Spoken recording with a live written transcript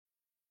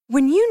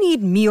When you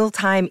need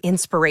mealtime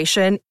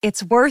inspiration,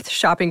 it's worth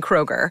shopping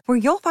Kroger, where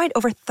you'll find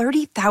over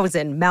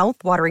 30,000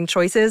 mouth-watering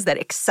choices that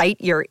excite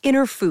your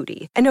inner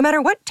foodie. And no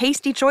matter what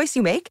tasty choice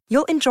you make,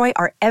 you'll enjoy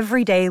our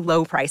everyday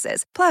low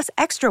prices, plus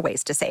extra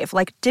ways to save,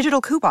 like digital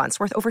coupons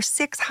worth over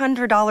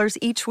 $600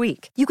 each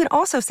week. You can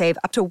also save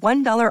up to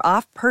 $1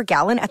 off per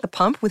gallon at the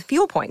pump with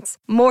fuel points.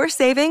 More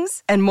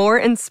savings and more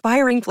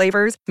inspiring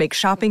flavors make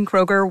shopping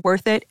Kroger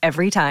worth it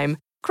every time.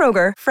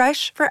 Kroger,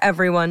 fresh for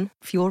everyone.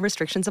 Fuel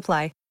restrictions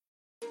apply.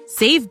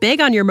 Save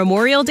big on your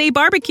Memorial Day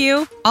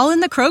barbecue, all in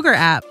the Kroger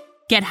app.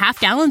 Get half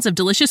gallons of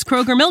delicious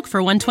Kroger milk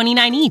for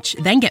 $1.29 each.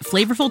 Then get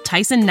flavorful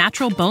Tyson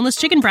natural boneless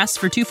chicken breasts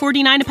for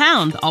 $2.49 a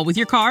pound, all with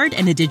your card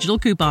and a digital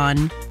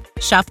coupon.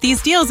 Shop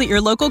these deals at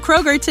your local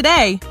Kroger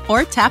today,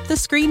 or tap the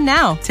screen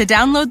now to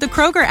download the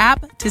Kroger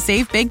app to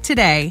save big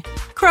today.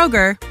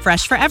 Kroger,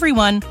 fresh for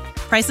everyone.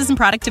 Prices and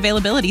product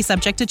availability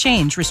subject to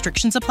change.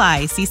 Restrictions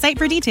apply. See site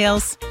for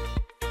details.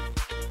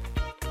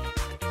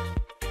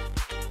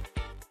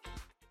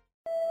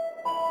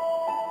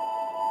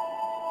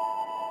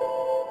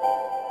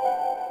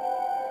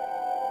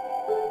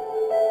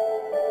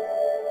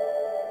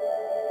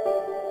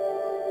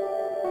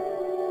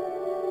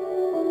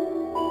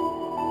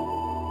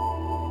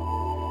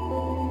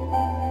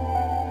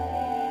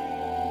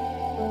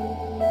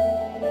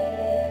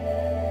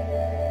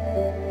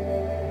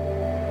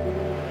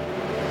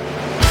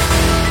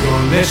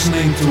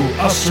 Listening to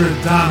Astrid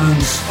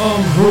Danens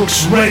on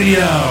Hooks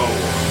Radio.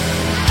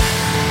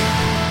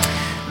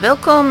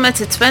 Welcome met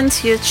the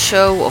 20th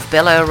show of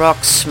Bel Air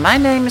Rocks. My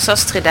name is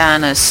Astrid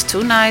Danes.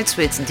 Tonight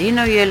with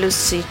Dino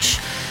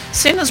Jelusic,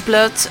 Sinner's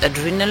Blood,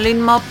 Adrenaline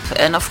Mob,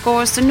 and of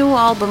course the new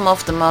album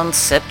of the month,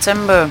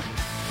 September.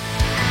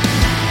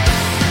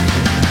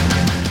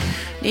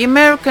 The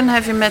American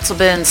heavy metal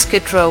band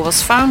Skid Row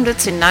was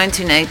founded in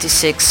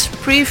 1986.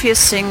 Previous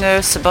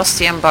singer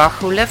Sebastian Bach,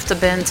 who left the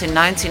band in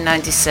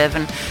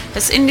 1997,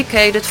 has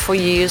indicated for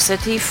years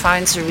that he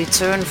finds the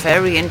return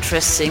very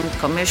interesting,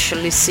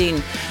 commercially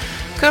seen.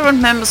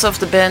 Current members of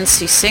the band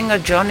see singer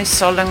Johnny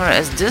Solinger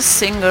as the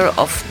singer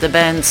of the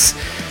band.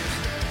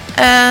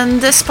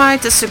 And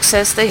despite the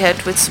success they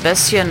had with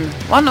Sebastian,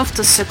 one of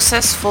the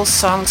successful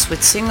songs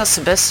with singer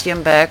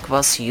Sebastian Bach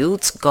was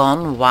Youth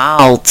Gone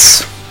Wild.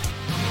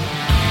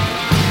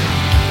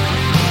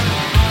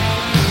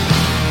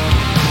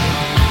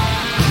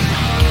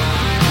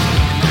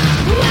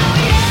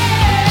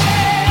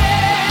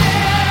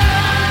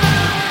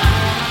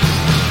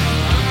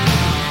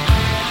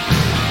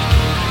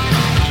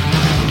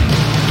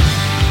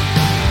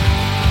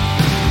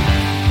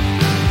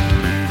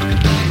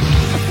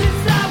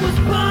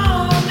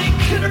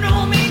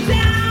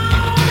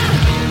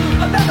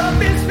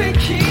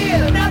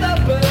 Kid, another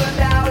burned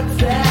out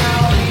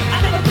town.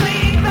 I never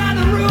played by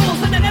the rules.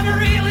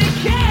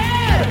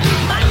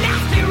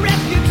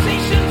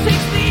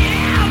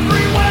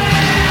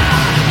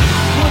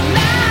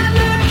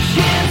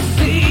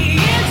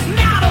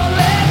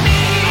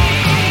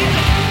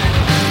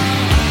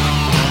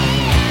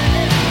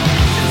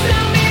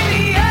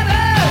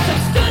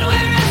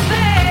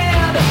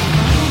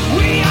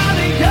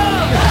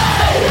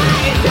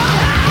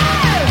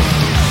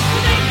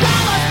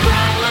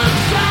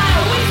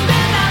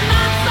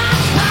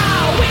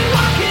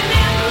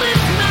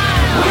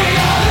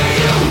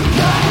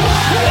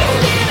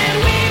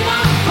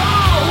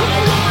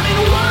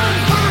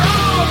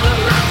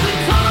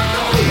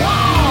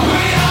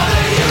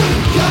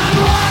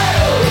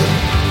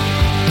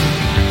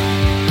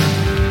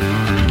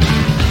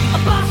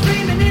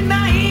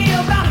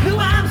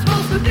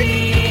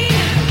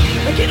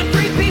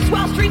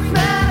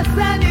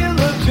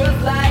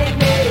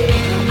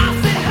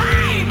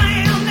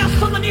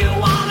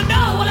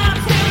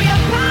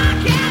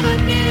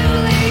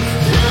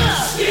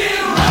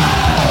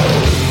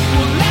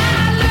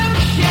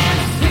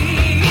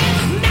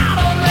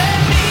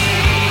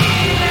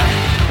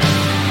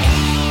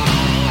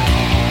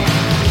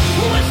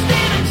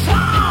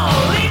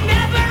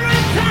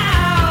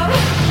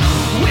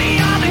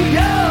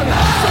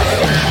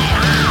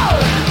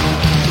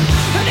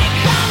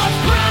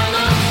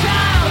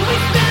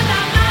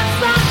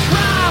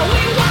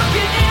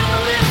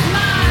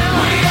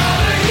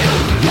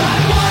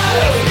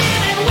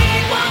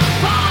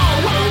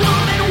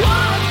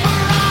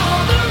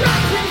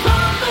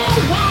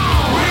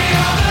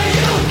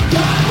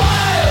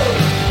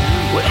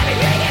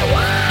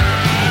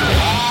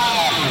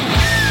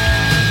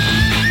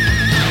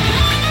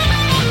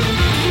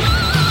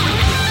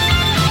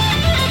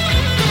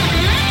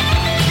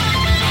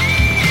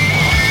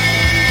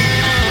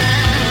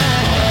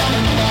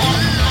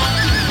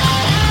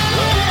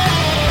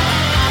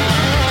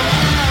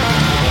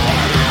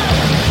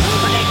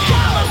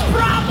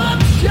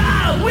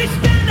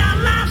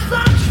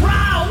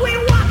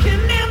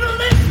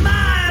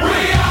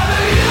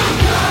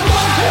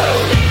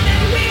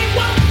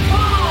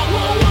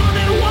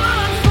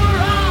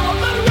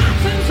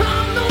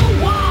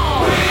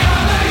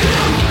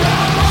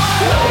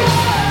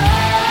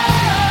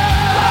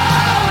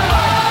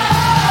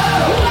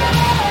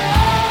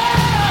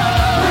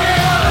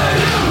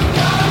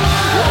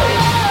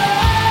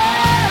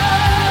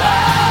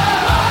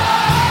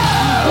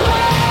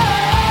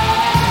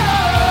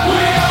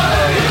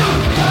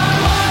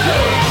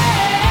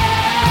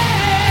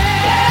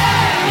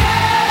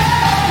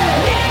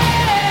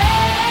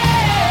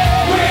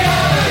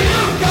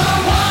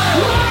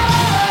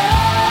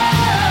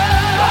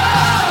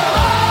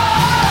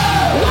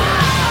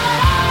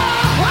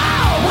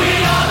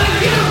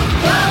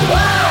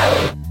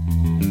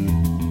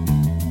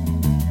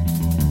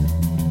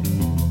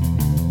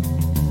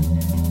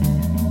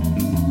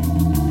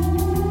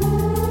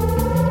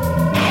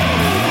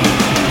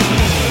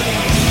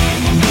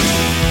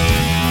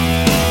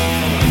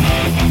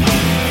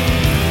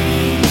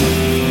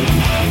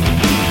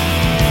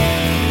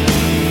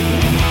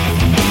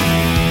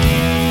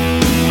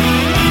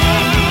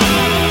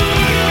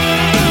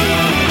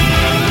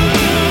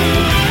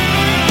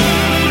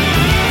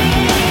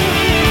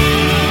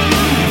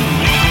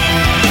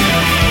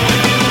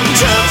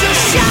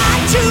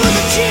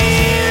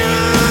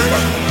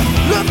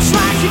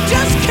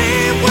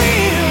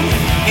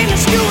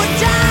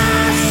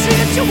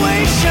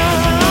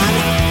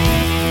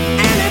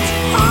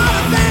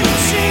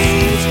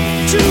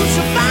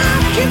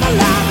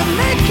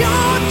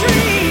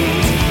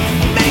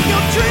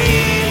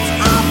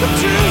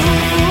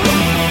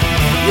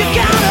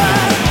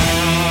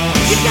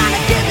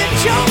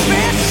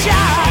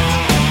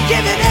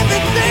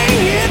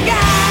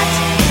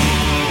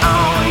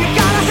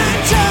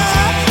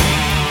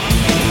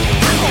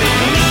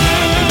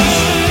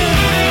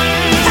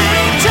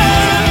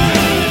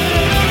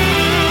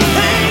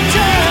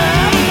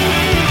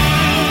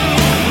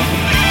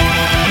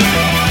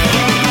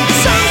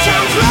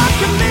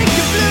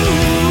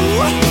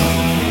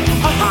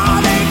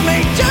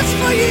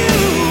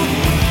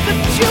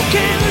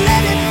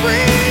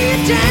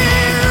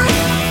 down.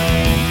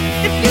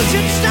 If you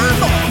should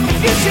stumble, if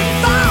you should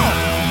fall,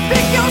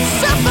 pick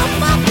yourself up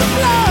off the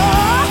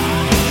floor.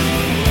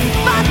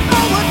 Fight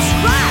for what's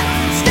right,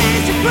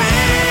 stand your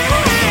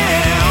ground.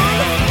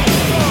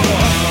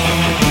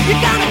 You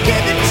gotta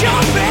give it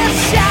your best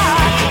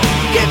shot,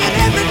 give it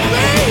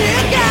everything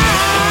you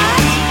got.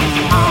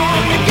 Oh,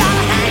 you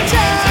gotta hang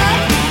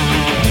tough,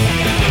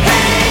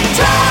 hang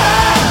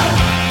tough.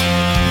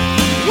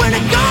 When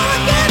it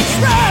going gets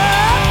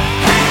rough,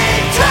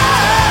 hang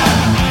tough.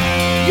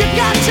 You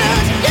got to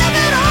give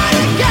it all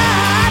you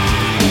got.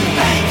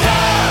 Hang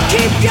tough.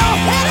 Keep your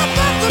head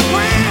above the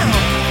ground.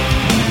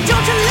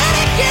 Don't you let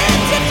it get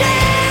you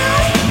down.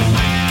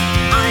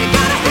 Oh, you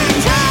gotta hang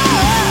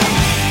tough.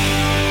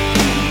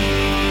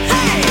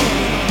 Hang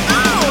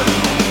on,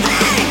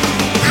 hang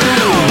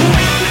on.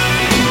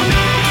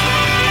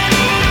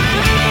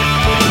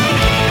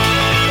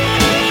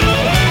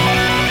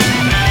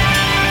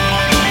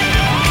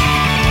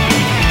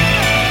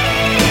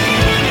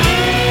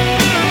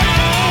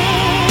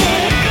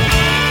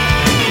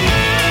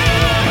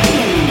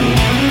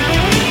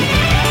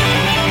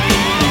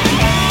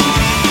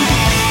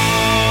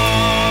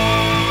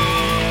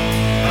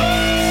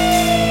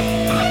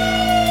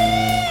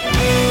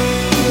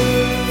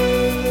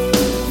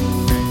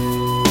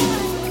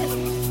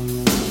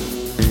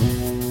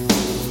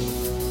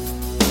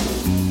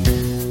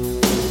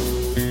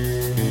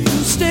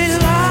 You stay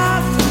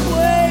locked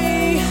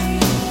away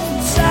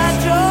inside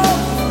your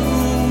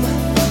room,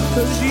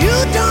 'cause you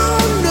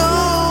don't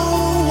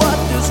know what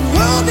this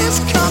world is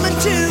coming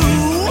to.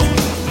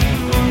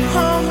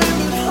 Humming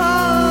with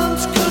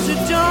hums 'cause you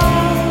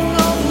don't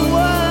know the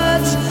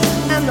words,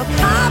 and the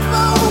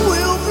papa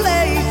will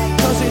play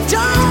 'cause he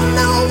don't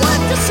know what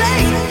to say.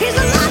 He's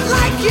a lot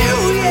like you,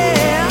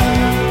 yeah.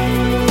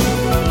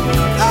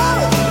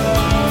 Oh,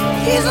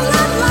 he's a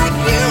lot like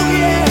you,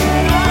 yeah.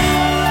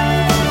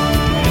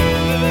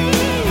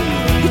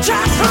 He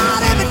tries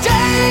hard every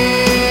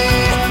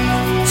day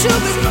to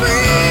be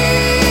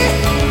free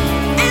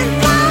and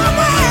fly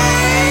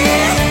away.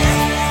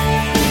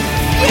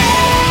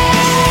 Yeah.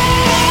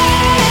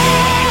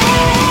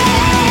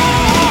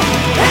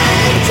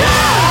 Hang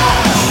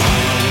tough.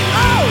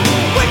 Oh,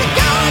 when the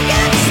going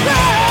gets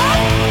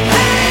rough,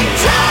 hang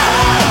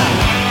tough.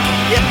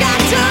 You got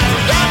to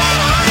give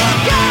it all you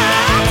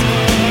got.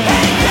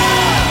 Hang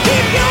tough.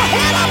 Keep your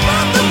head up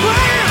off the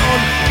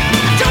ground.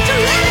 Don't you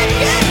let it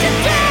get you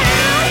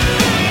down.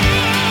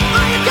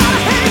 Oh, you gotta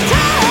hang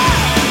tough.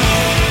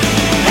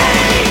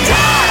 Hang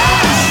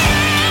tough.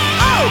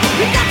 Oh,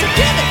 you got to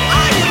give it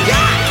all you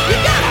got. You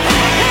gotta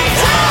hang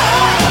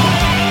tough.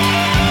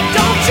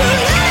 Don't you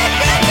let it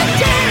get you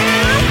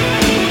down.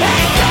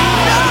 Hang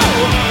tough. No.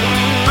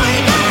 Oh,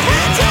 you gotta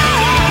hang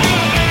tough.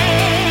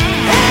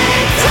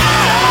 Hang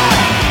tough.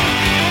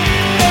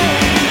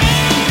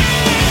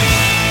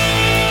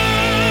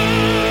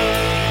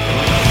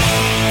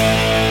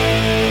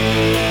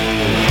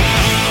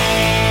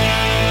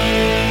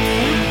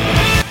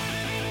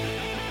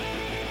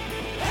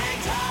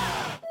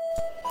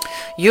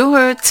 You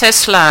heard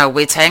Tesla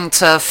with Hang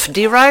Tough,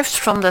 derived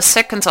from the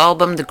second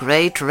album The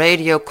Great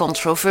Radio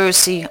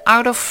Controversy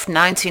out of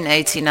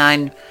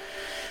 1989.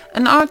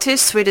 An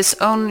artist with his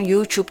own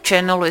YouTube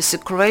channel is the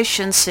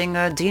Croatian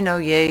singer Dino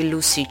J.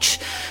 Lucic.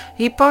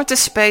 He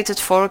participated,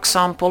 for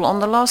example, on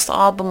the last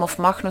album of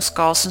Magnus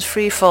Carlsen's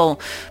Freefall,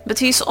 but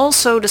he's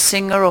also the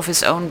singer of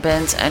his own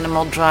band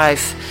Animal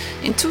Drive.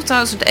 In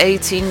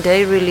 2018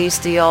 they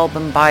released the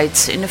album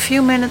Bites. In a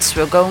few minutes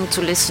we're going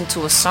to listen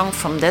to a song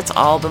from that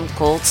album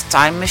called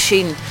Time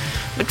Machine.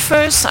 But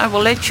first I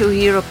will let you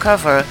hear a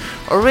cover,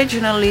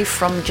 originally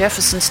from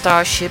Jefferson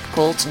Starship,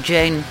 called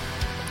Jane.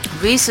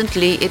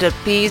 Recently it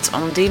appeared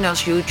on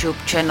Dino's YouTube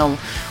channel,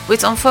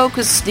 with on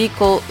vocals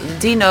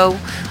Dino,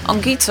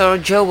 on guitar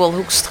Joel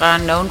Hoekstra,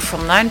 known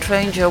from Night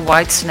Ranger,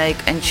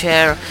 Whitesnake and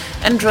Cher,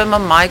 and drummer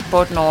Mike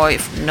Portnoy,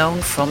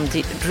 known from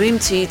Dream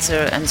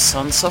Theater and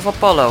Sons of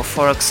Apollo,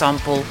 for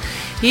example.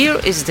 Here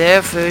is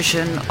their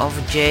version of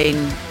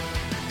Jane.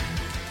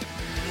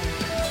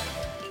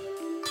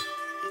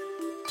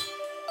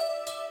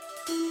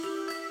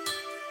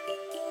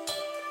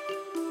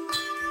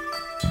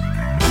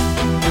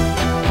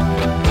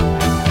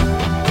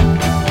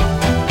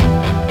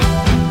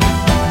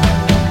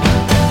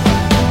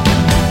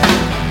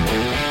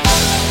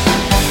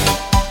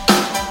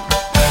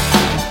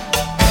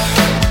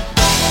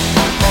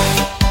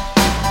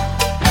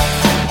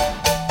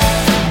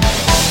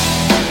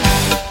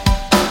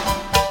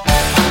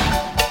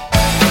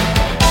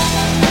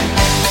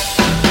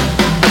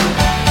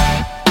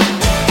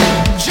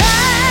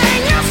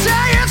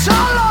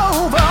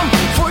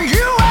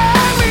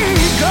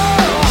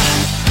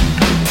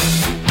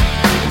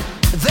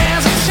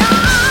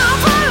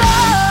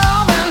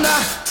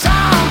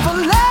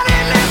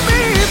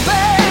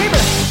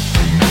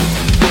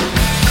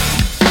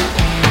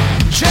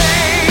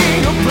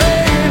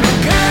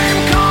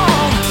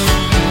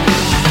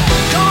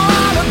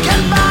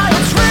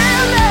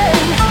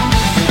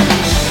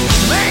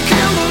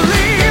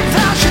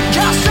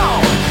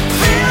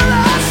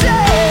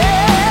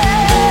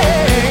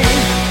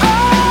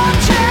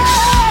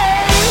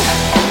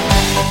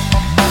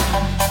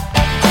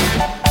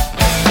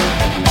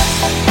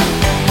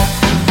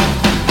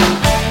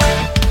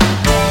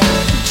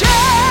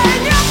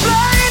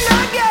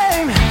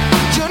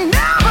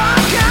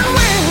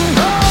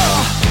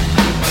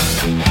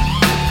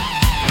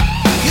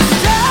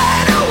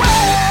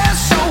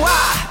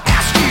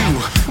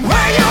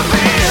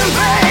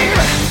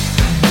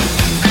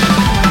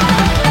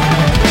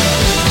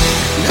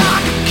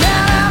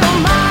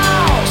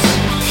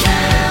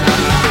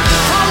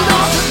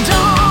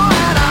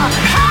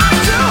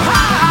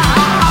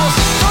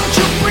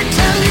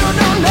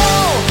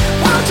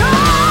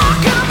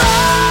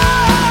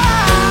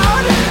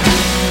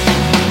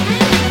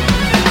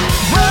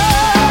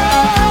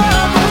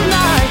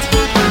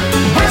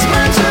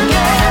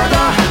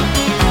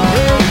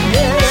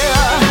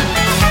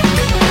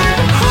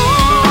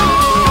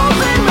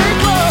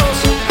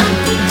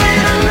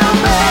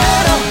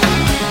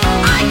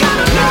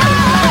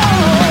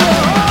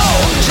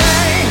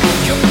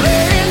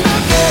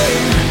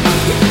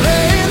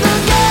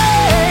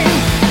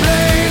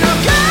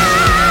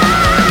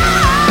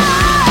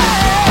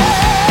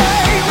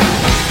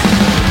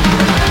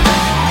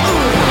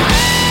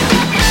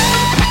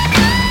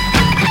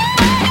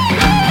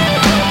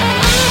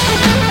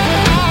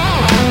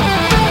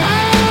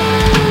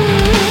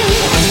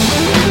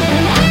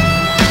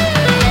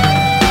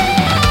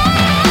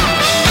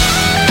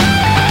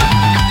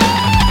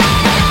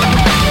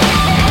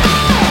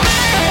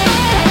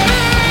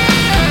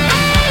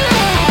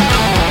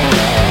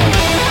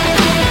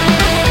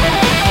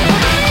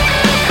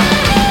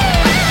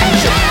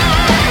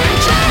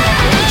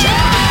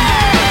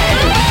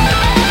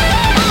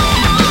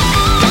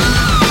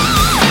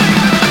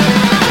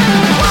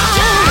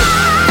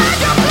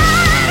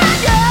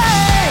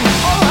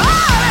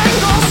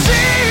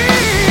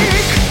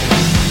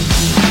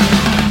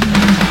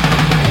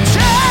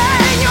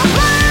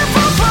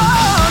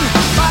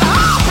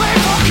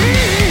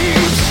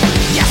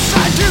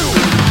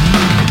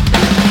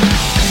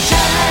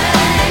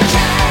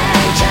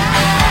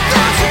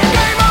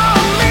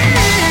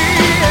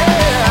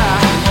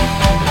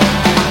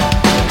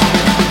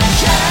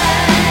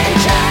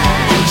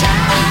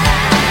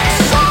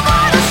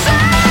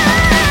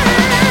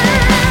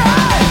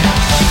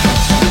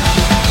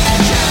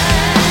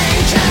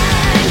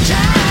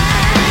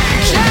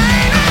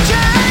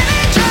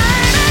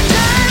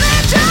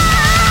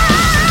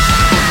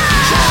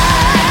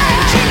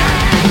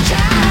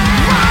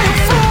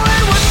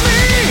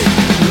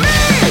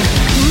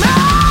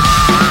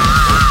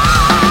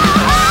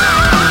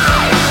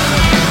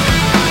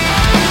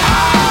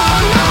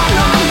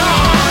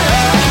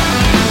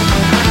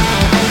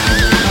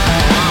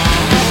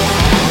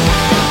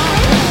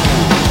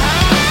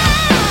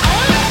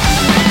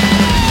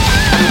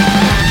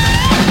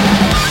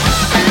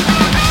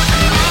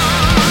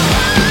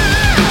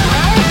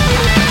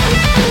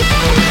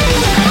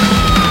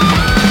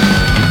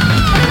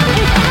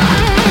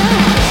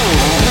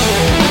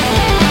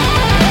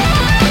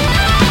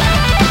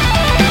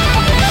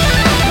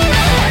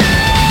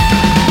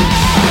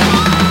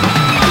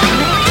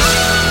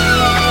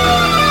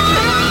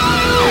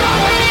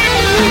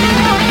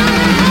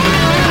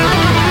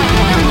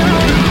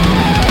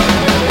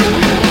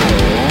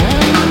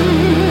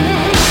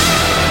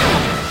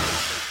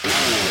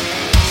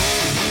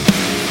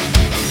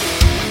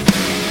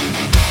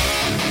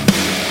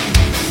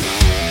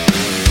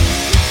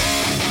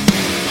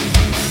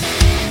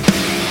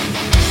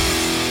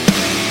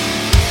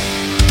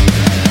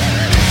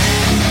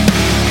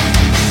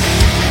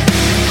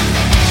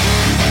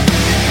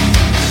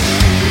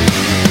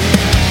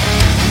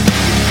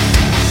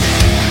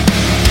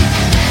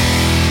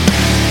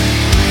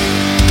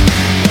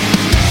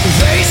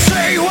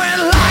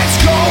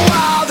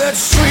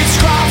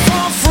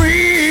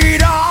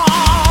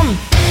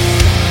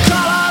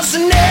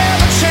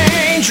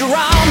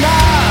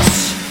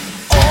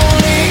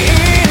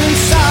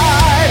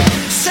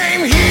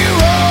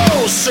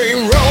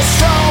 same roads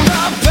from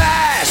the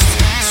past.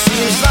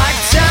 Seems like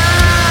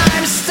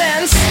time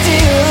stands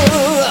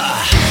still,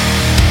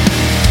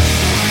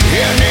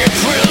 and it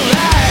will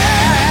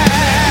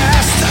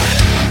last.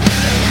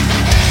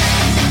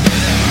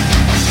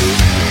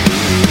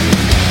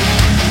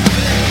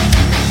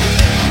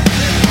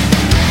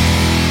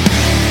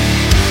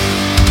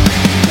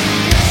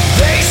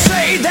 They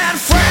say that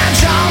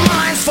fragile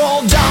minds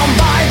fall down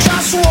by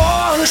just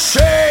one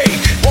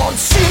shake. What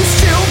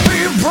seems to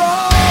be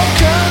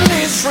broken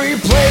is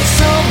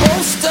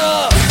replaceable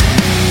stuff.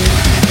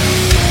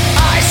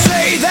 I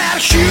say that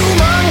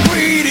human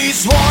greed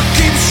is what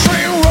keeps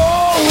train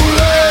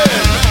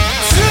rolling.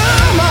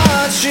 Too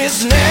much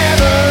is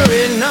never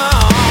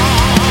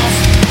enough.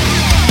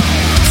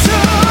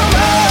 Too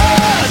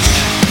much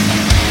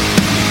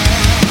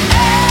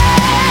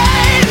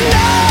ain't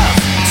enough.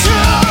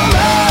 Too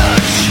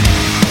much.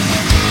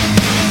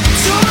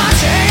 Too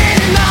much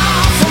ain't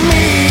enough for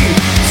me.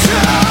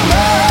 Too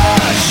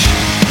much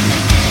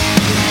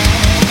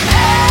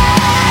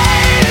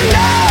ain't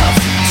enough.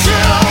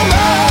 Too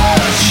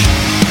much.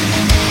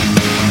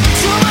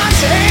 Too much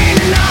ain't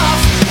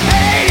enough.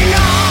 Ain't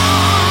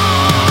enough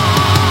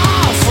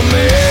for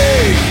me.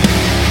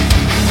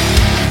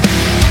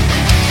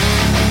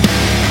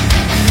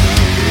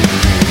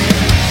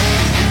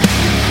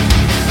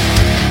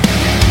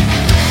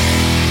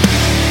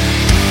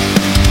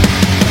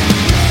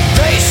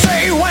 They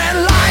say when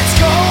lights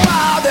go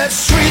out, that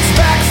streets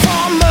back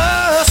for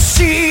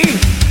mercy.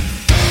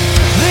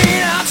 The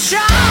inner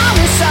child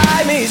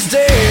inside me is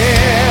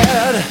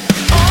dead.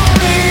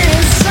 Only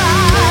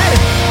inside,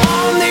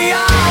 on the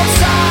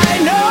outside,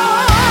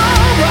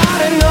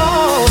 nobody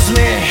knows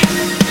me.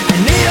 I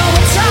need all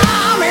the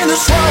time in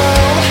this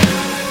world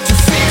to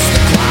fix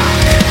the clock.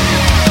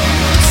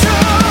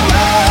 Too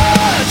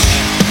much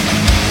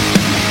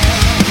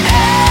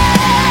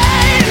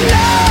ain't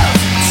enough.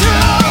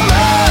 Too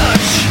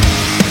much.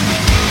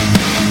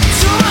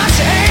 Too much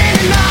ain't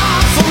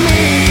enough for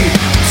me.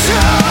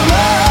 Too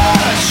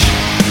much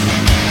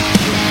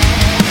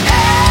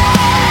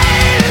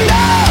ain't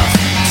enough.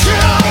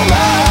 Too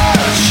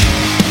much.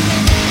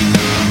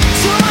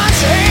 Too much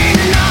ain't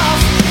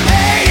enough.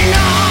 Ain't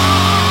enough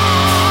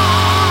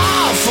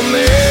for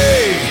me.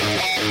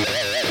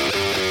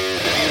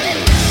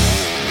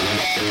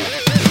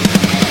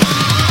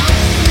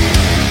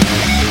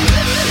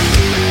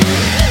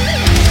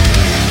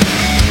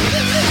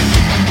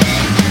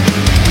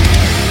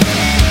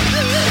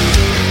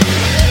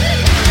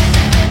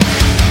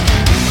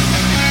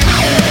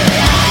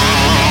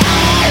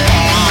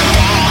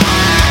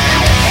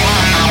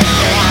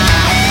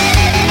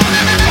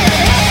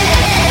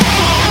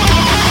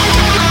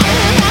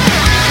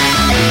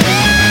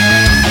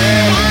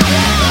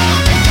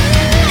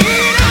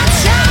 Inner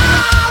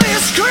child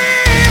is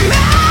screaming.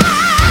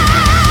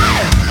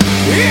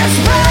 It's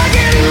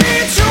begging me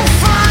to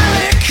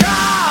finally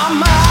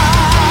come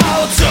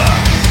out,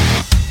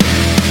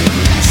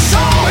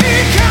 so he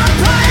can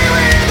play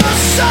with the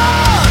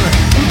sun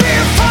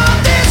before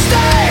this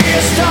day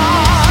is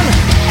done.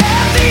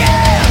 At the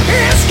end,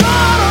 he's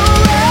gonna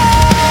run.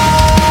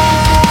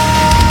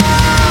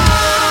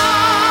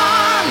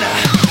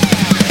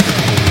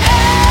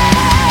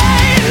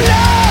 Ain't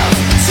enough.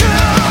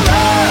 Too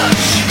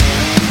much.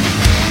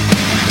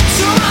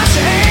 Too much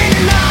ain't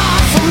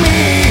enough for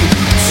me.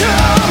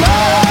 Too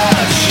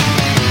much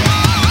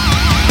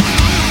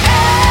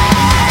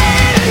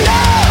ain't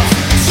enough.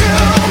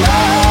 Too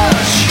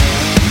much.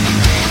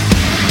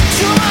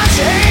 Too much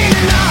ain't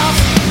enough.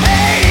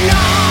 Ain't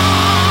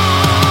enough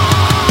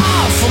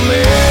for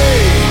me.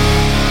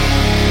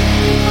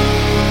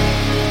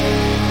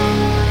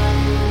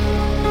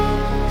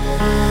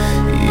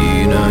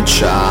 Inner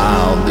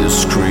child is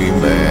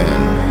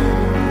screaming.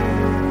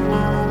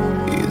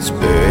 It's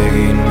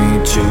begging me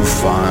to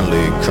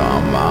finally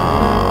come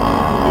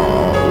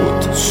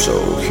out, so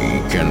he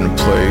can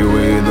play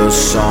with the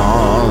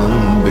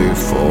sun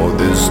before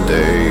this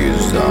day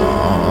is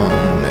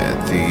done.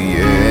 At the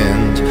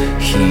end,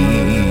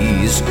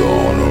 he's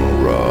gonna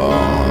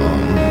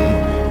run.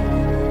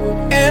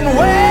 And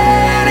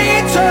when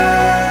he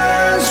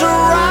turns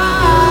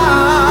around,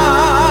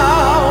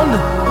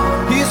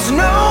 he's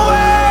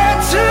nowhere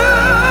to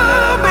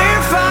be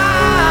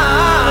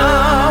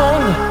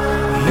found.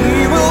 He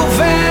will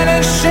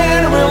vanish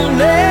and will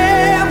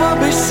never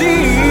be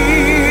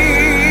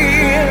seen,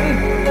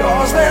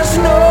 'cause there's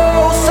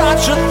no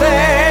such a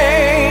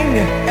thing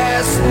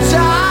as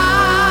time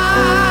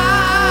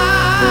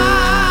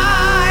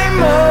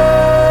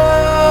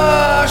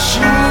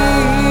machine.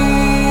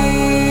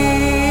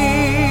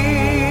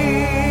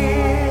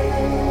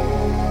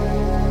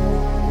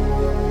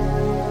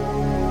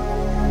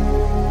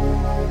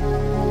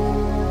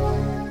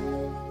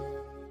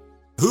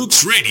 Hooks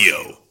Radio,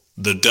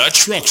 the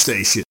Dutch rock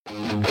station.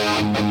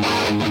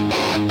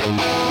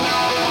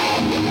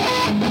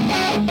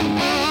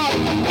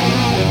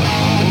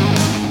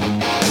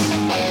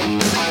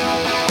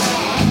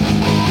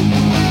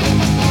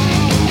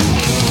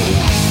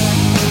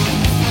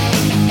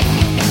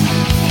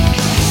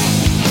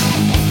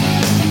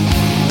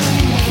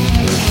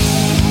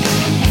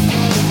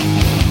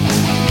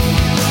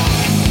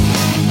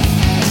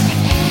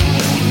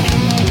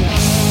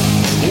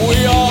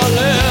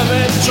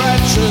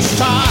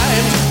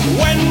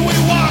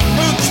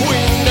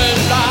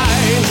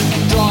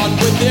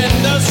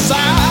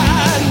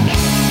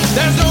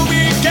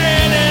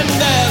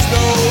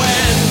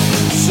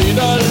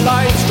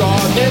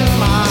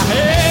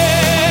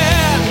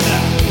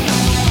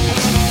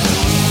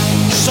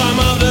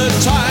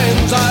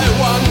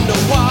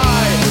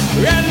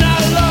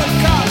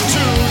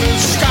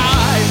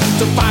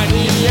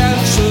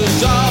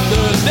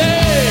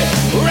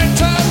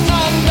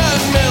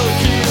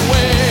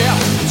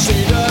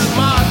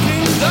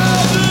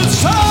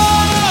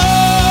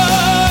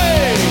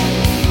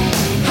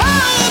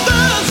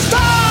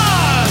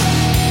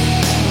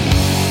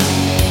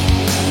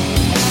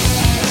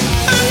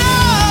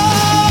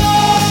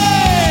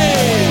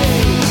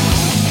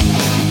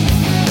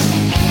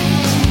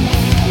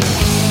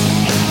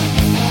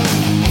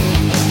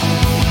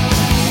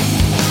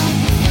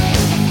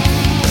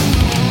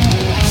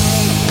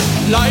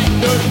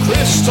 the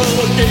crystal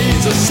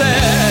gazer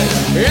said,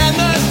 and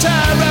the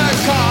tarot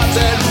cards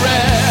in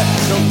red.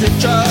 No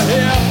future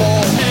here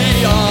for me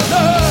on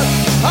earth.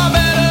 I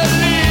better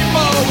leave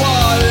for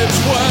what it's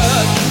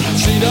worth.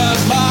 See the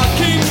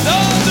markings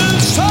of the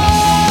sun.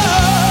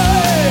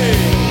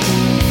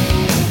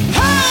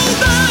 How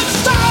the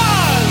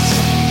stars.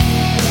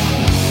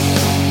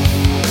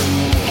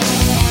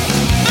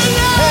 And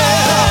I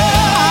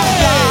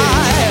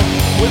fly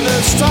with the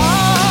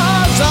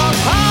stars up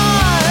high.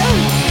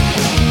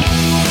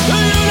 The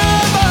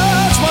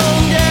universe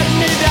won't get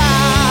me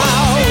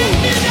down.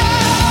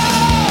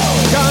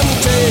 Come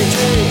take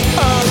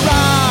a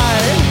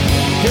ride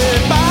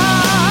here by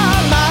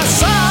my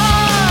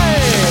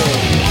side.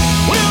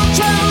 We'll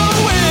travel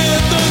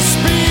with the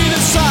speed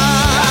of sound.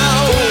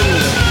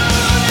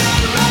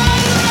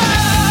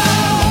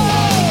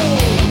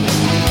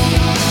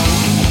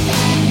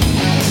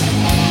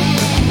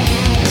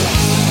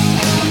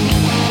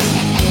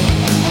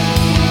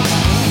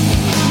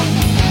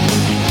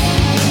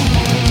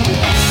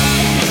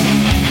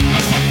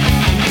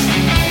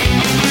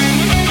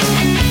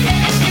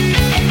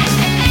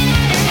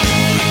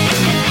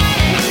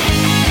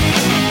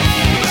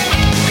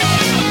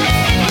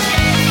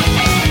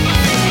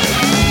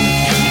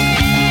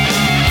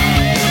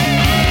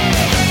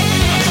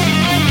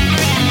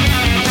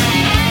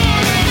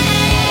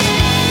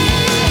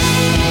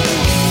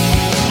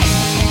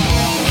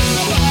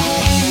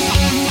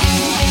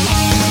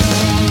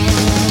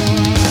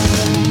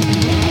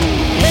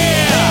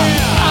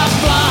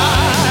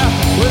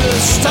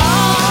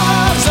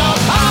 Stars up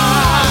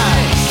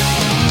high.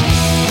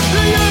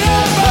 The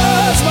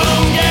universe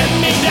won't get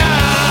me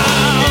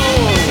down.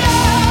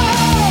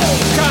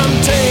 Come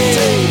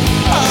take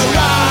a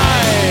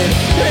ride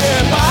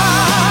here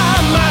by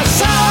my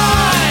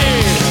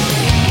side.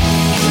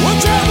 We'll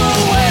travel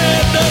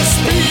with the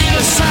speed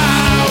of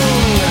sound.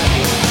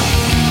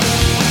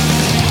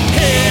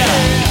 Here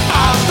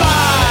I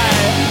fly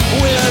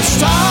with the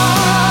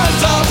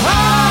stars up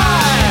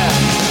high.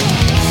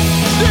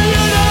 The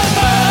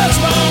universe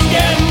won't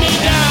get me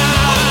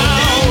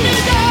down.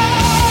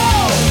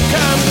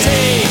 Come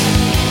take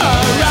a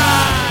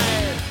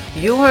ride.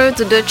 You heard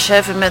the Dutch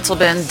heavy metal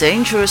band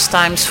Dangerous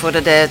Times for the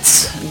Dead.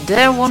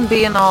 There won't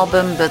be an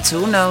album, but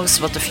who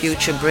knows what the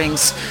future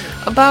brings.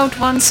 About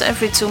once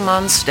every 2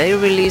 months they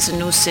release a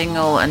new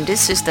single, and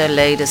this is their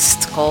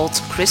latest,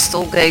 called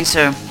Crystal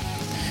Gazer.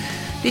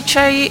 The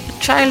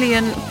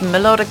Chilean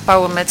melodic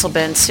power metal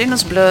band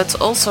Sinner's Blood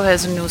also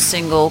has a new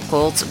single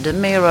called The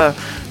Mirror,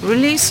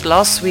 released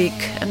last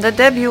week, and their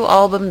debut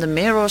album The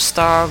Mirror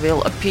Star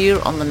will appear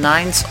on the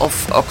 9th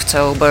of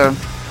October.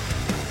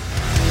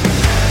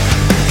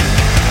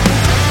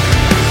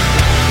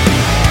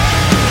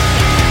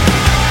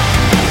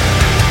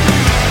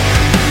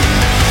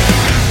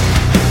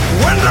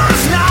 When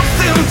there's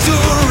nothing to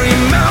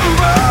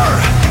remember,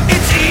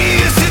 it's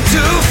easy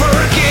to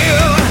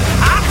forgive.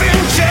 I've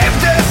been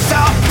shaped as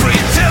a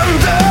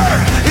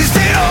pretender. It's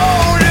the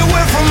only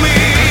way for me.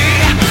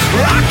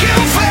 I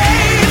can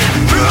fade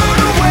through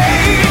the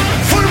way,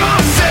 fool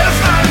myself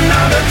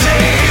another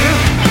day.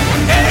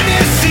 Any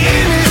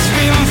sin has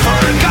been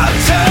for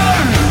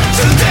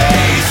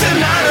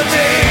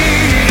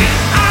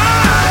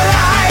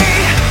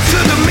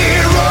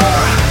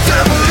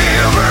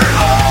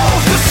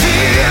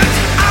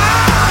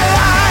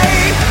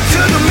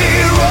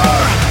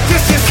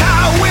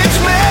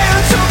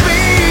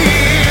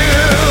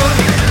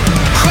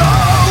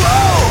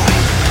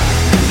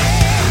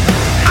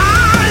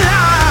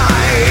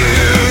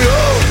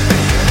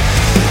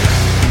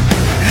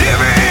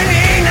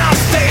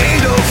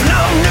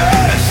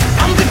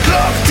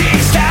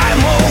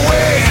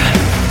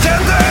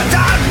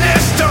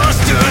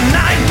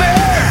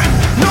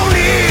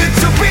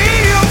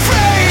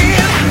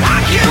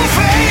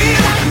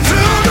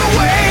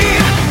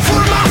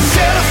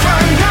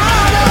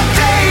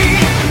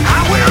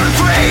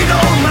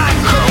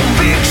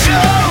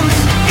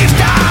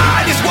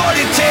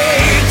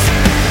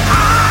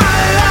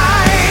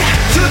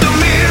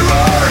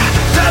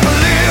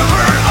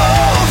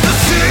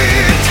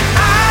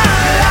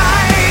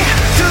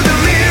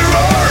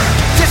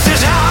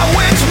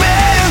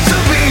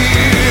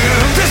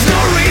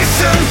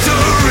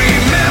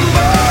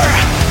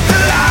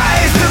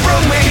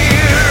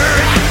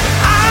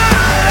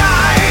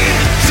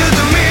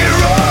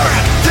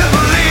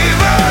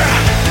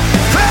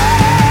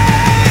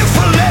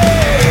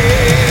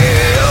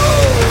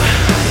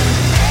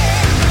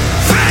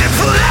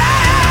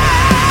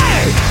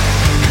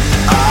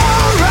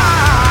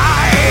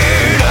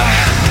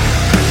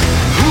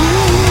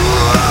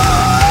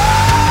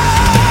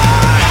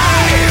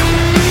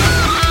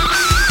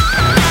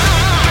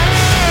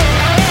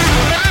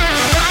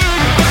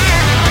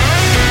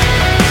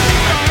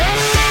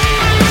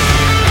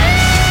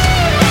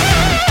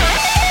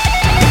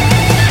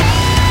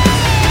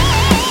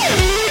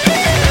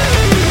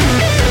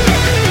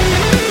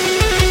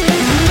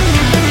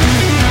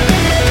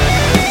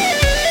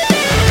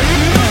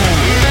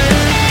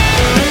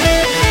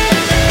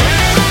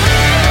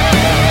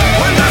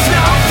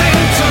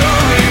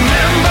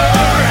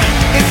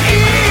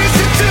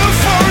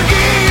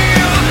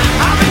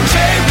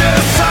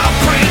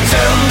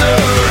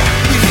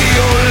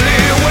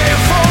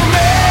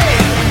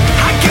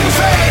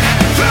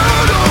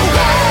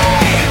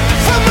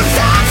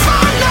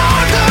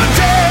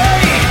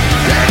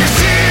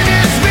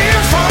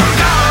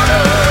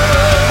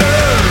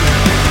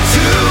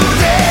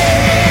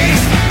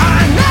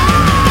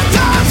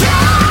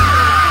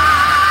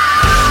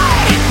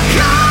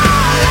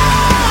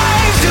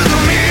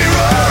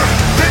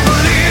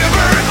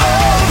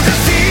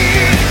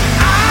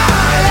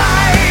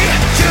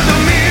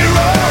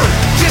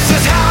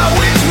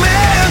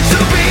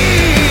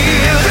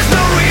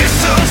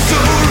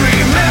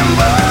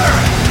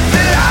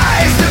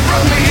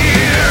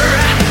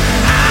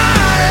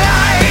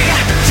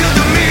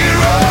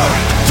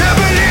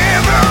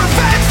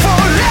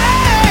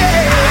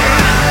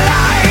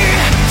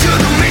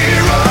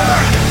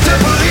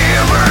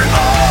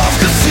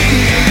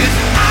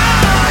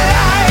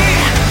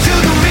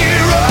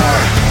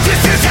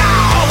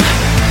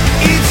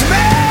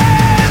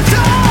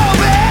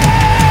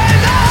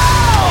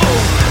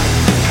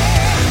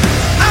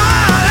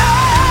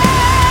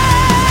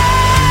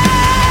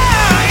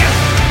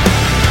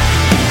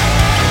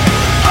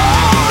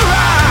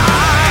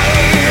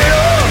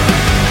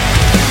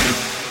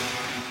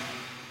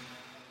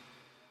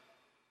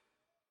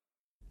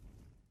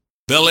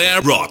Bel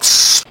Air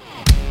rocks.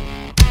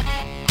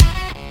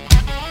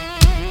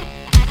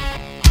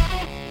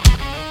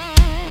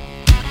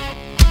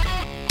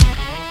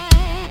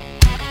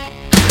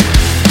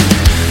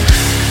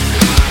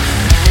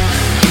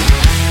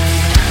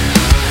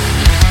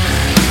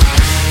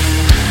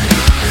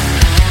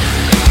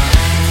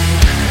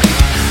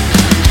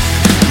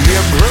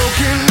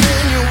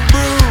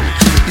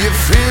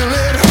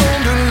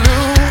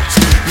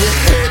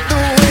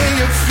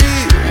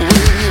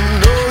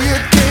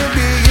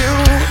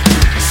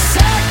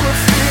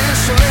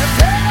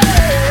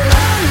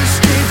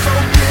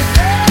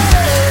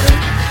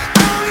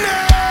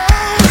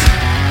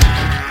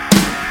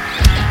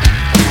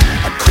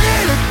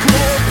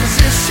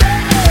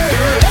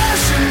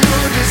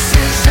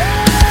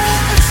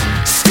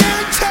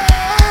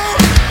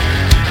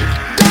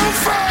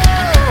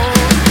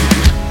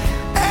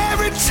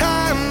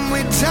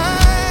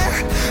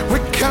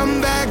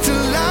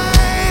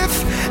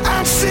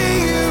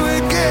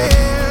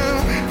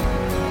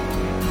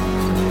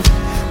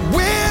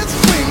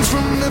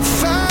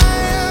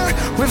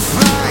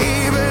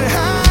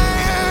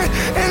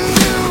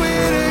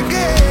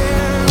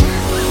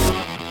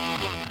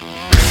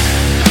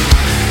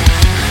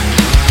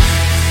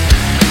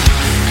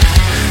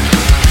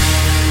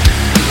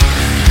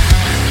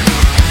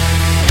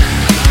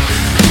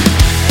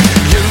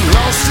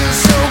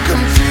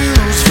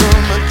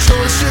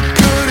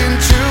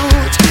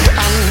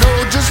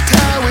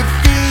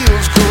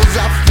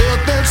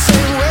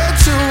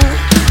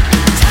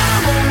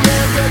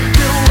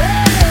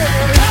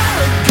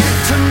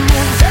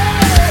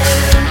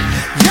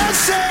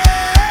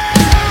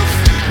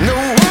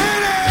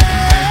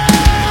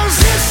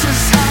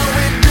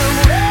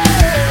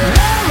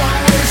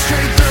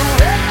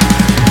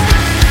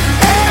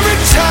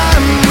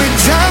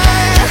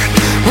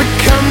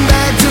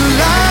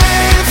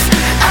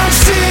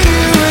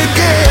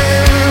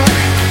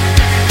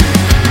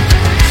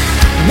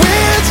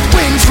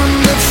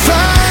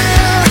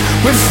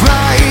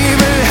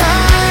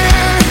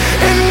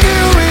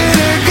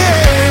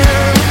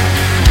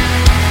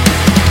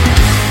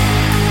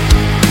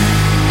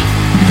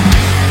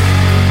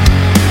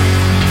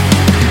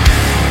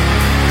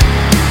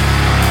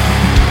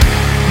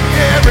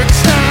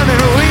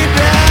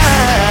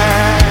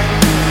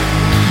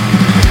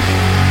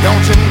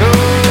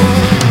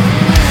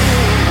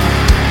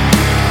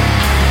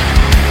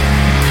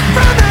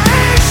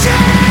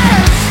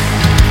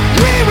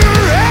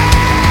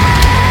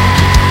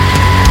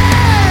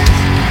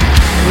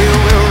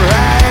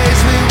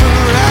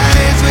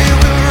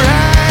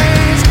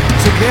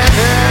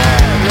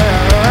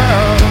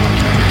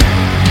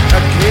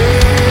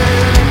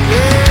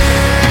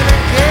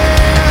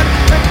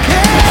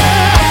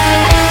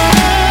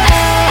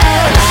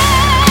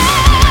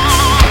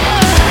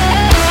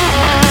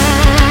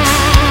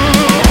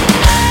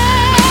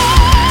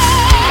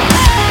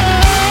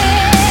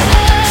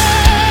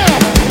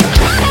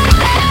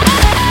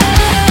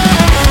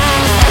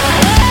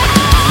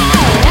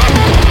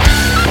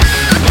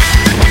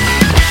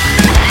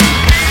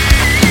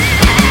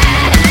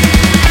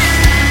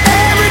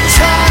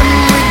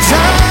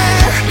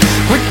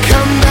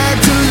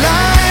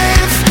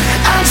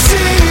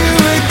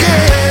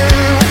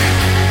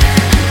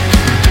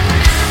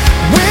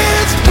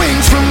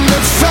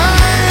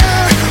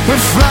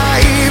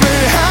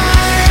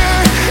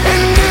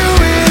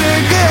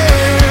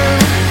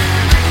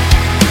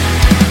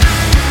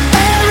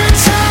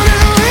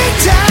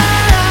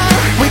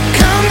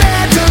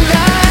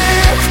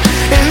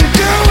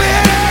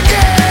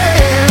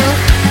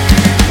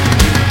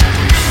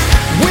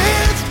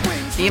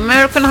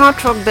 American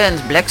hard rock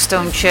band Black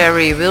Stone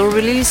Cherry will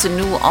release a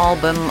new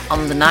album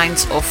on the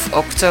 9th of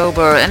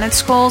October, and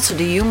it's called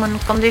The Human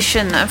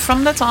Condition, and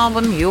from that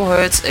album you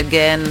heard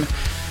Again.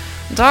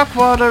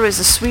 Darkwater is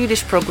a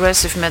Swedish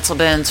progressive metal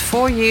band.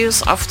 4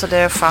 years after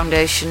their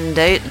foundation,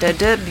 their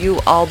debut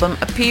album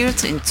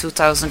appeared in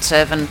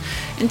 2007.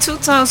 In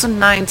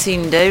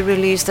 2019 they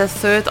released their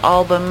third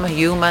album,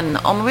 Human,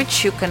 on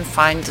which you can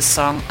find the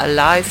song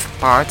Alive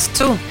Part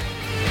 2.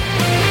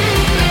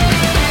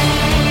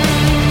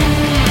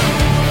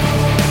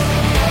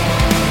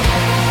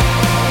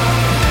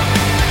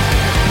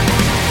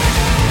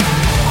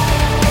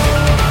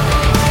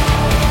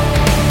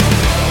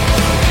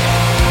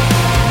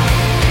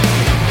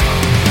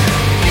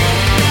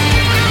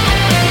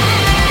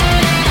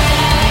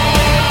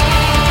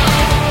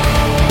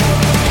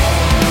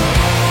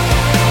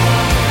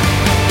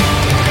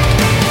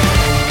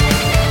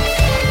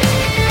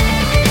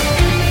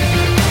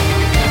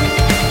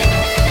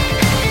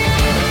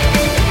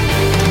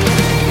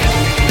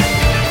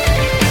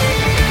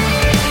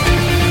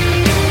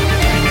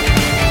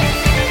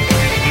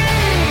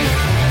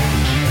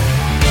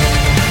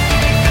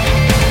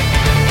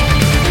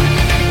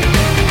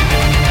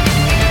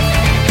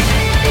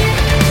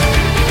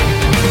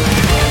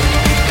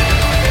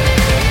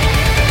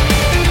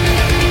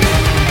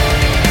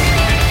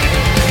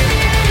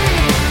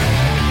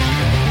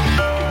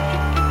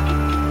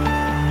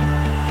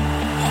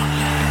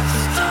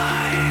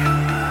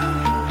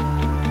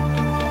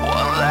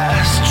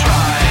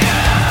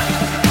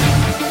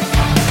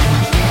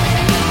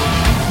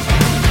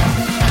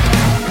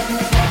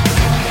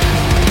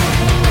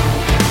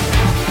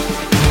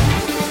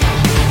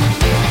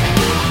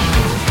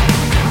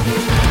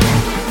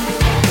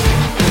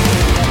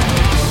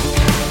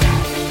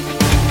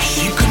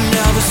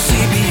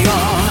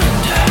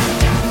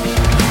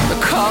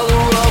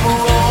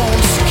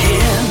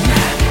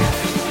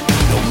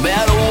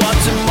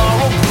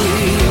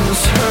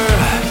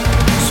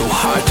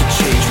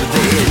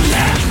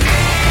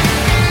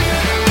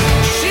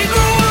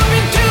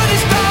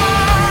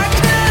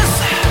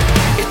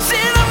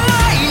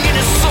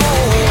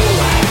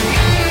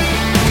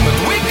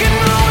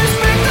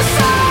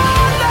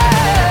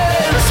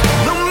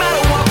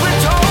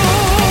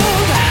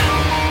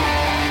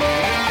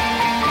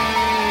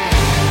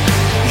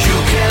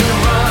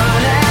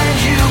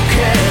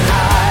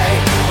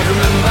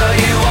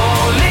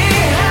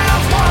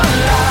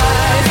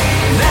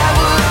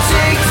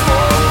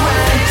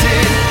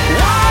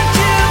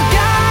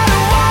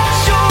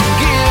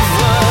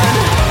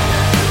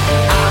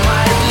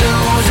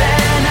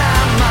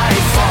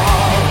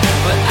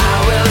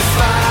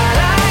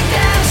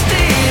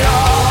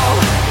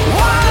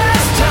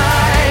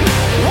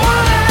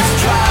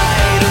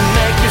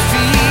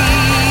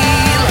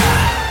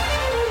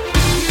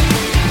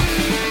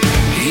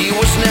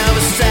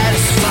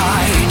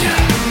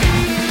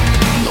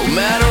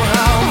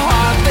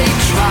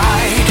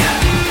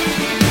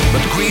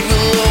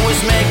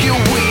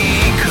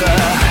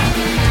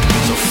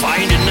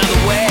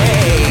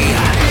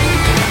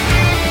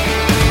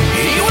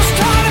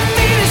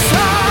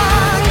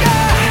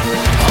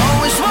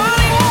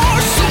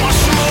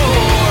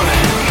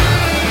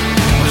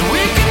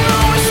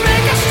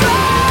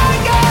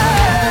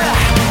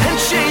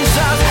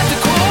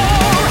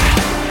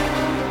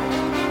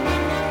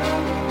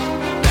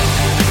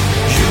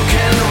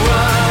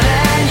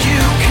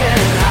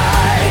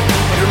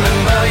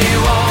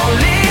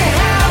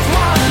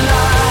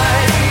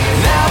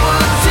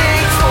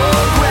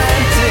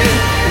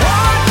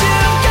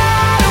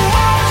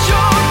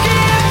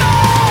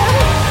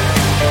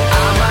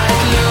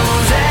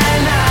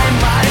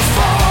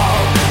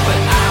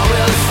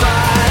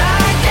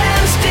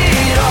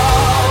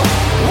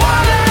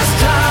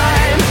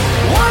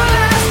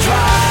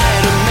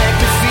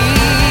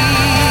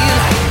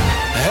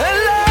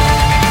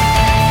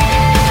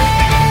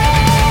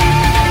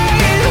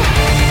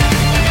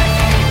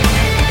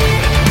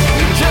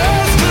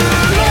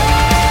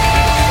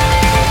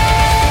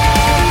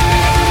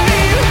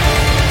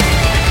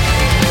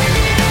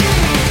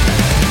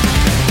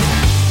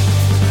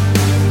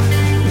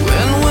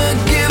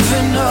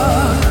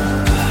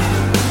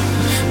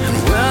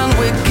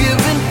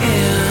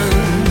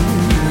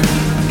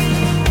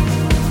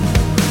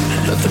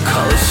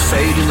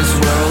 fate in this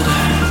world,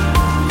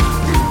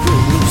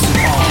 we'll lose it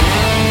all.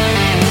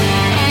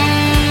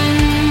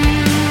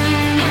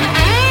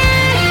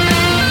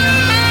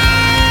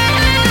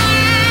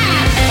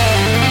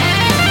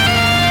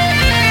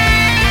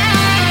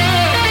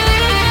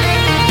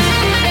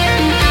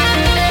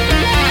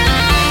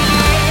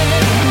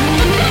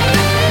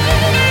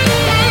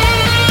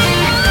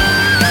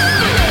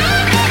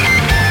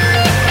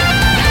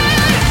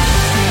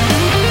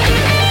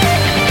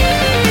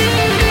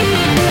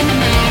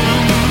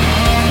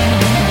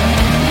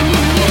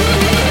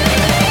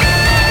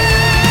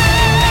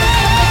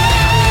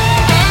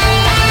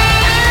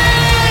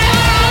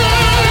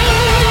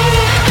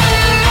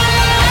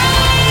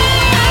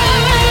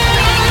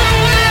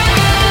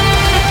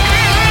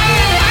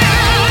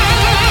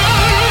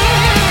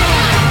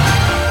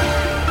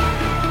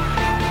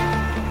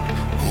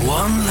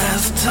 One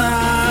last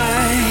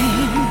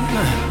time,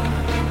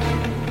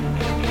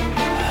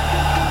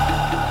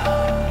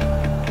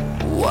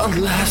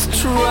 one last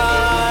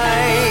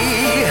try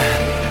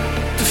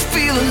to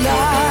feel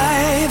alive.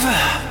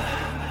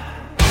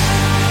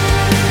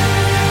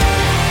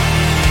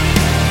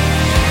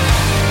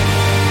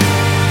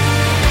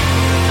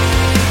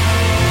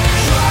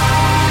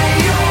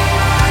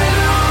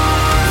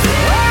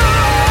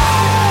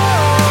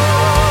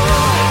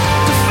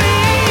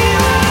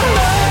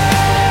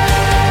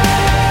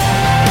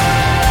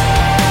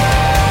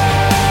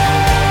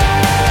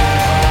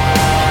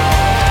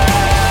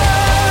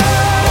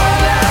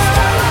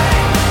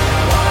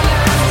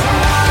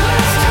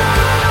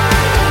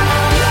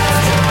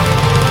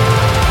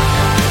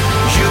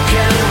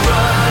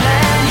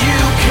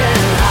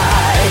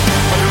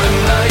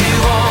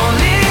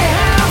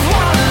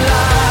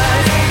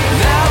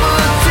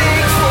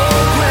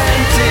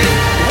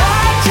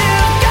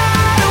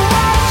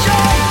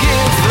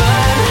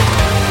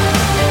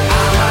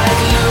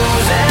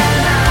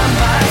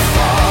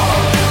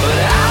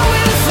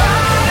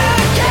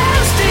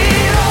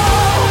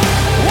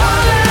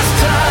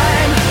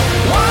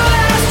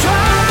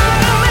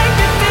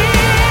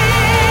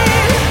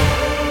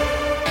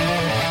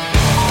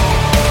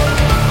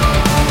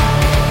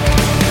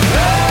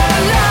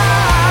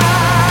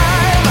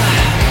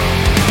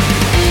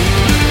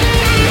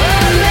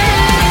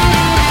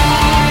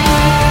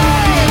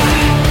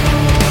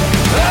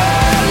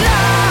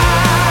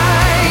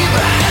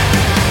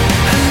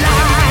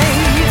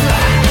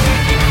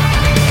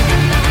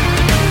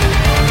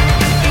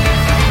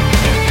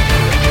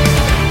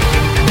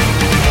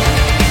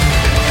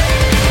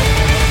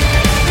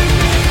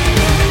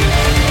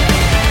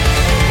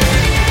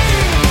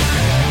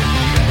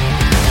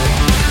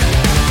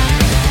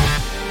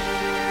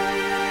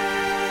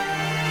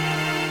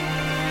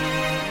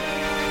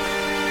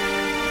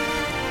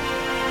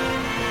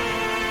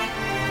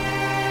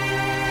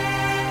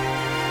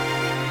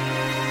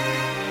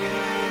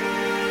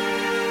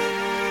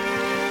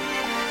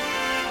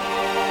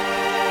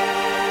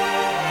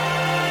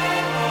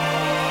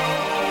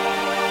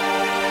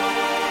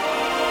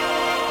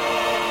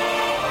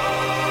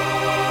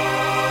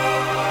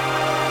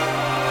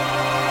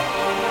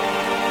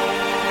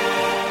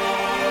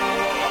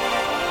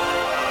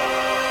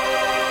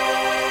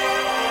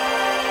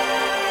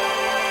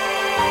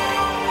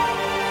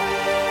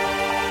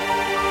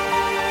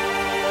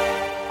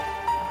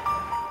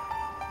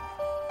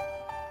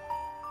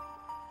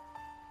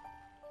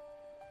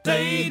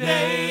 CD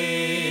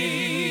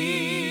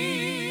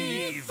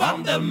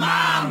van de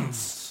maand.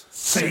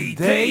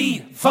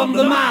 CD van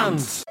de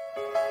maand.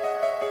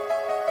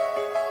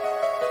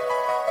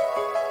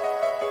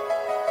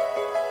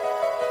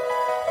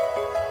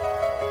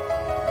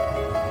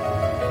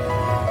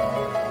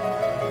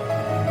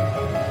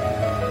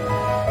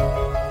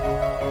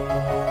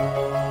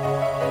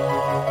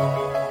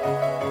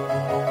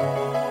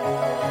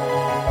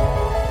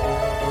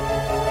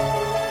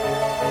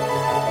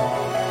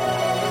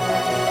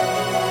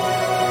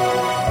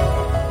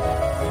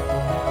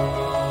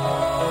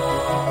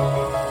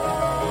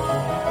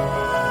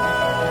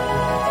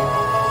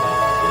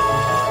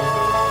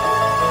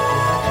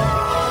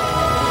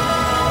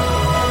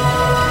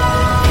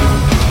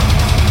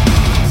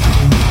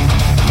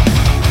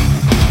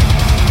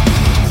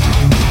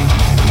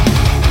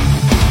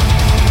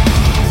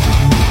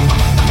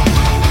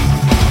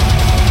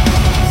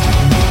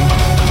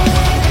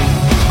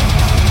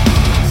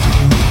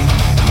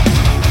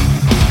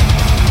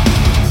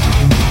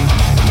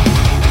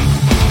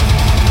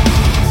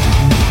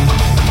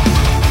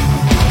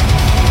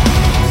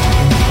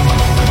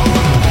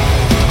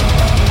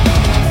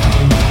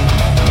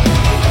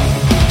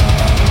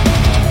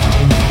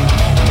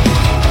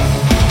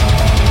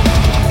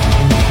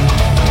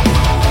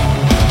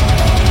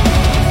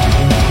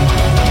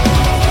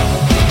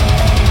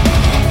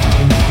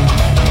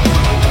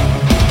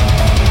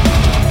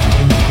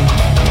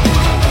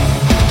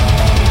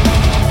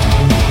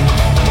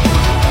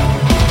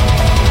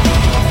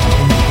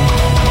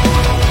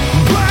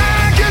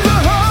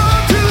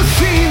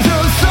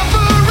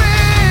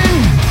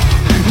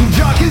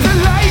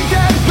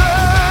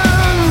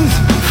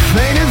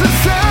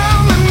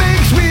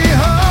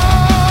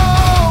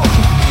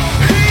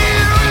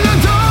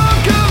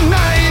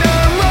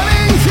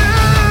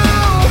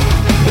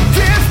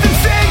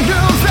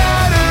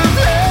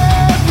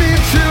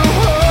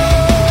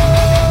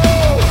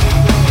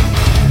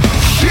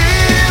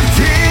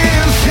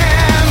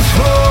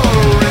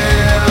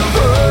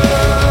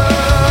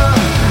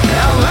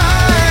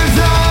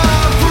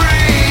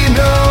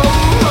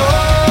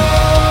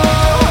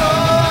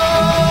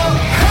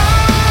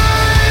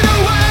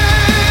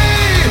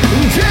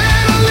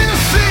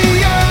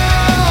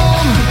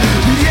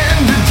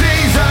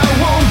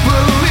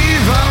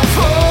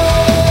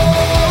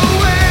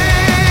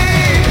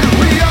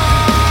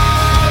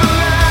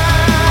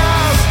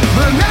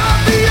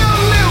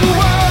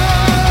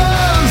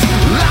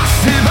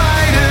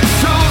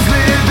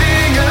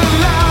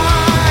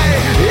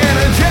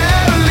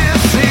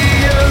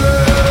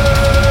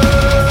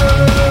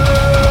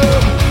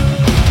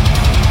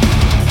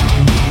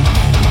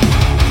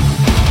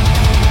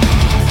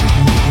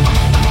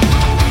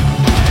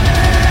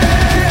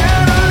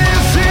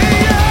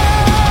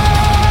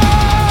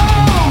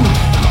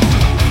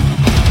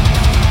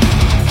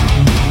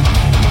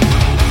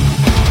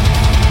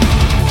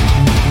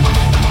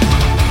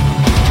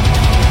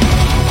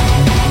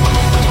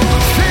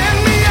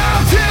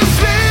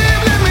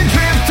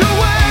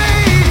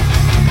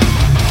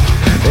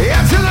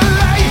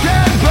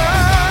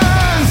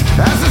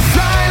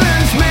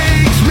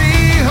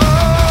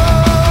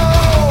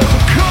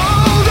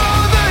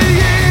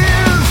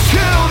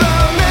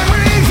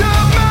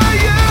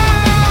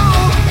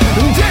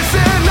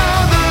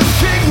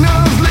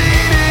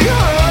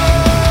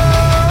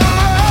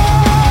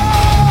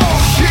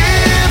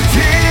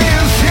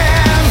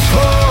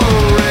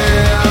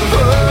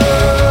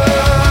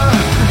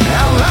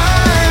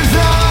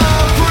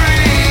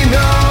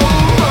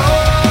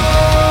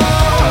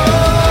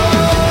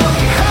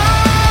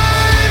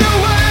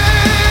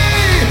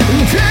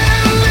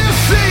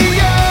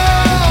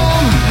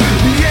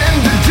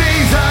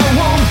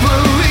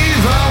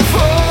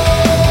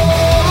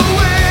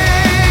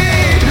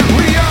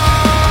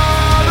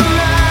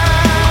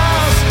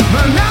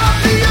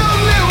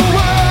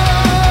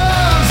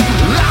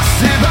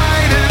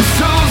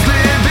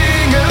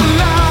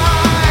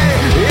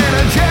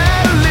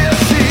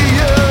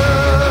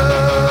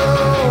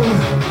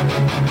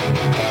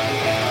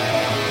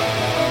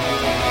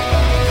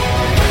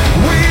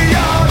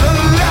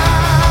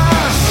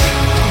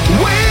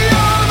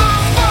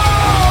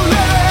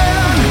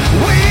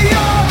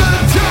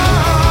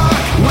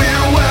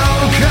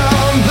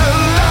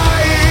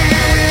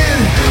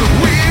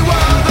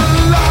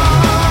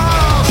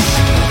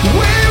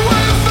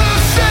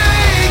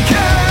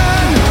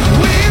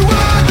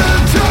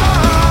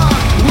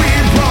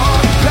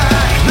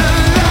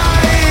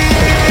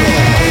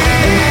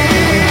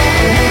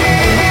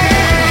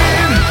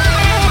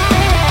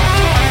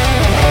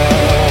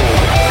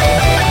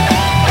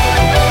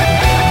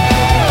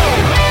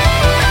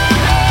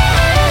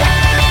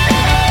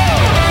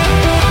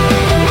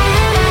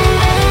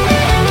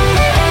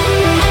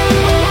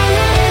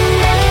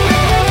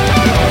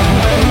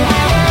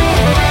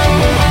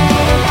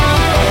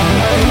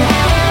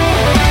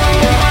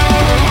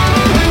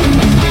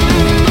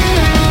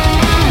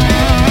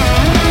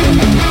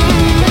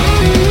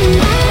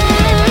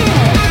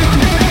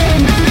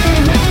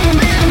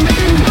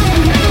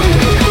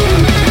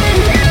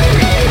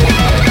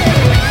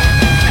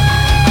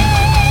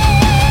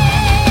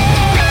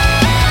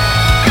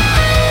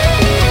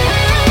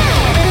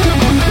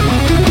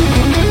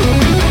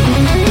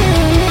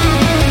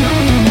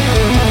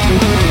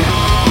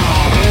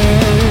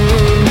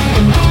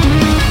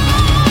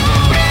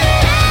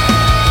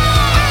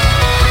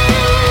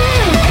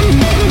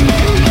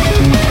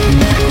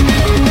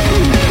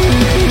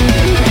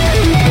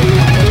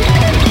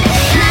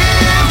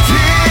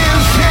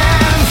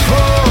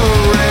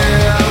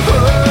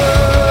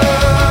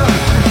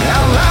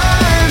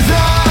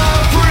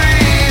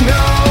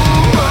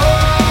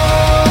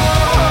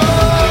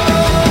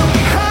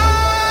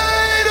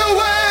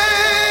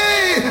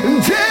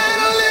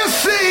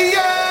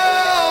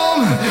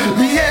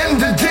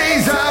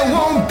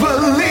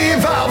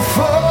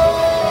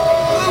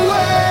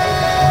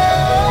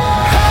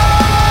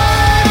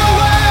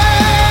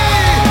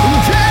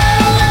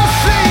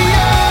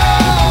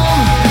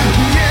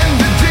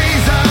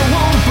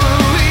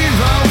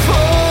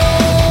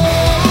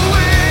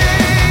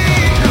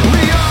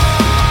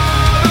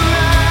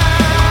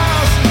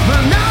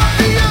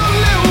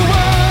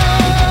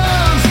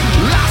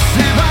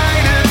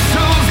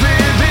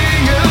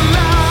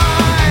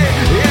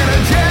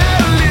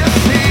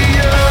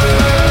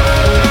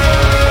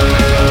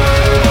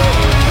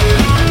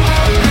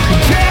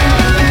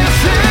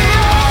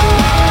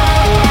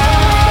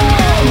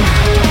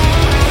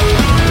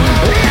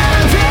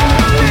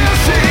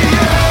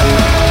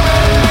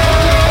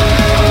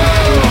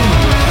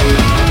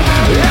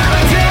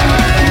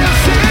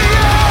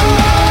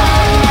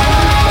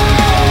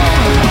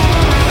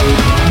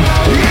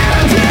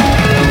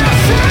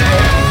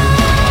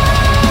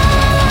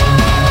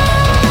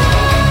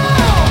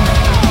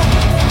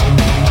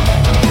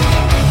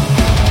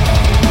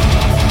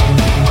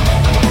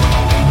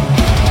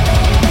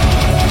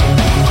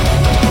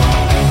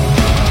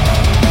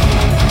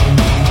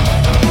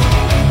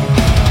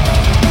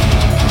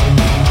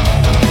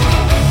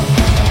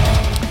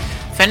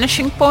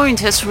 Vanishing Point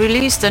has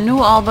released a new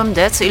album,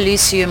 Dead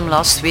Elysium,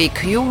 last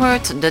week. You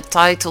heard the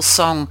title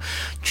song.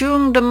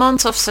 During the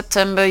month of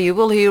September you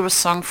will hear a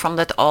song from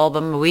that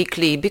album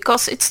weekly,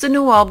 because it's the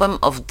new album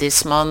of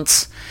this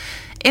month.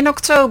 In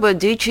October,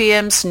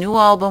 DGM's new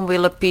album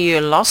will appear.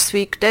 Last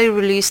week they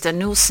released a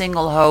new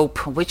single,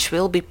 Hope, which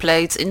will be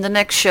played in the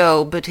next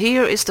show, but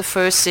here is the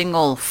first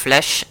single,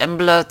 Flesh and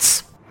Blood.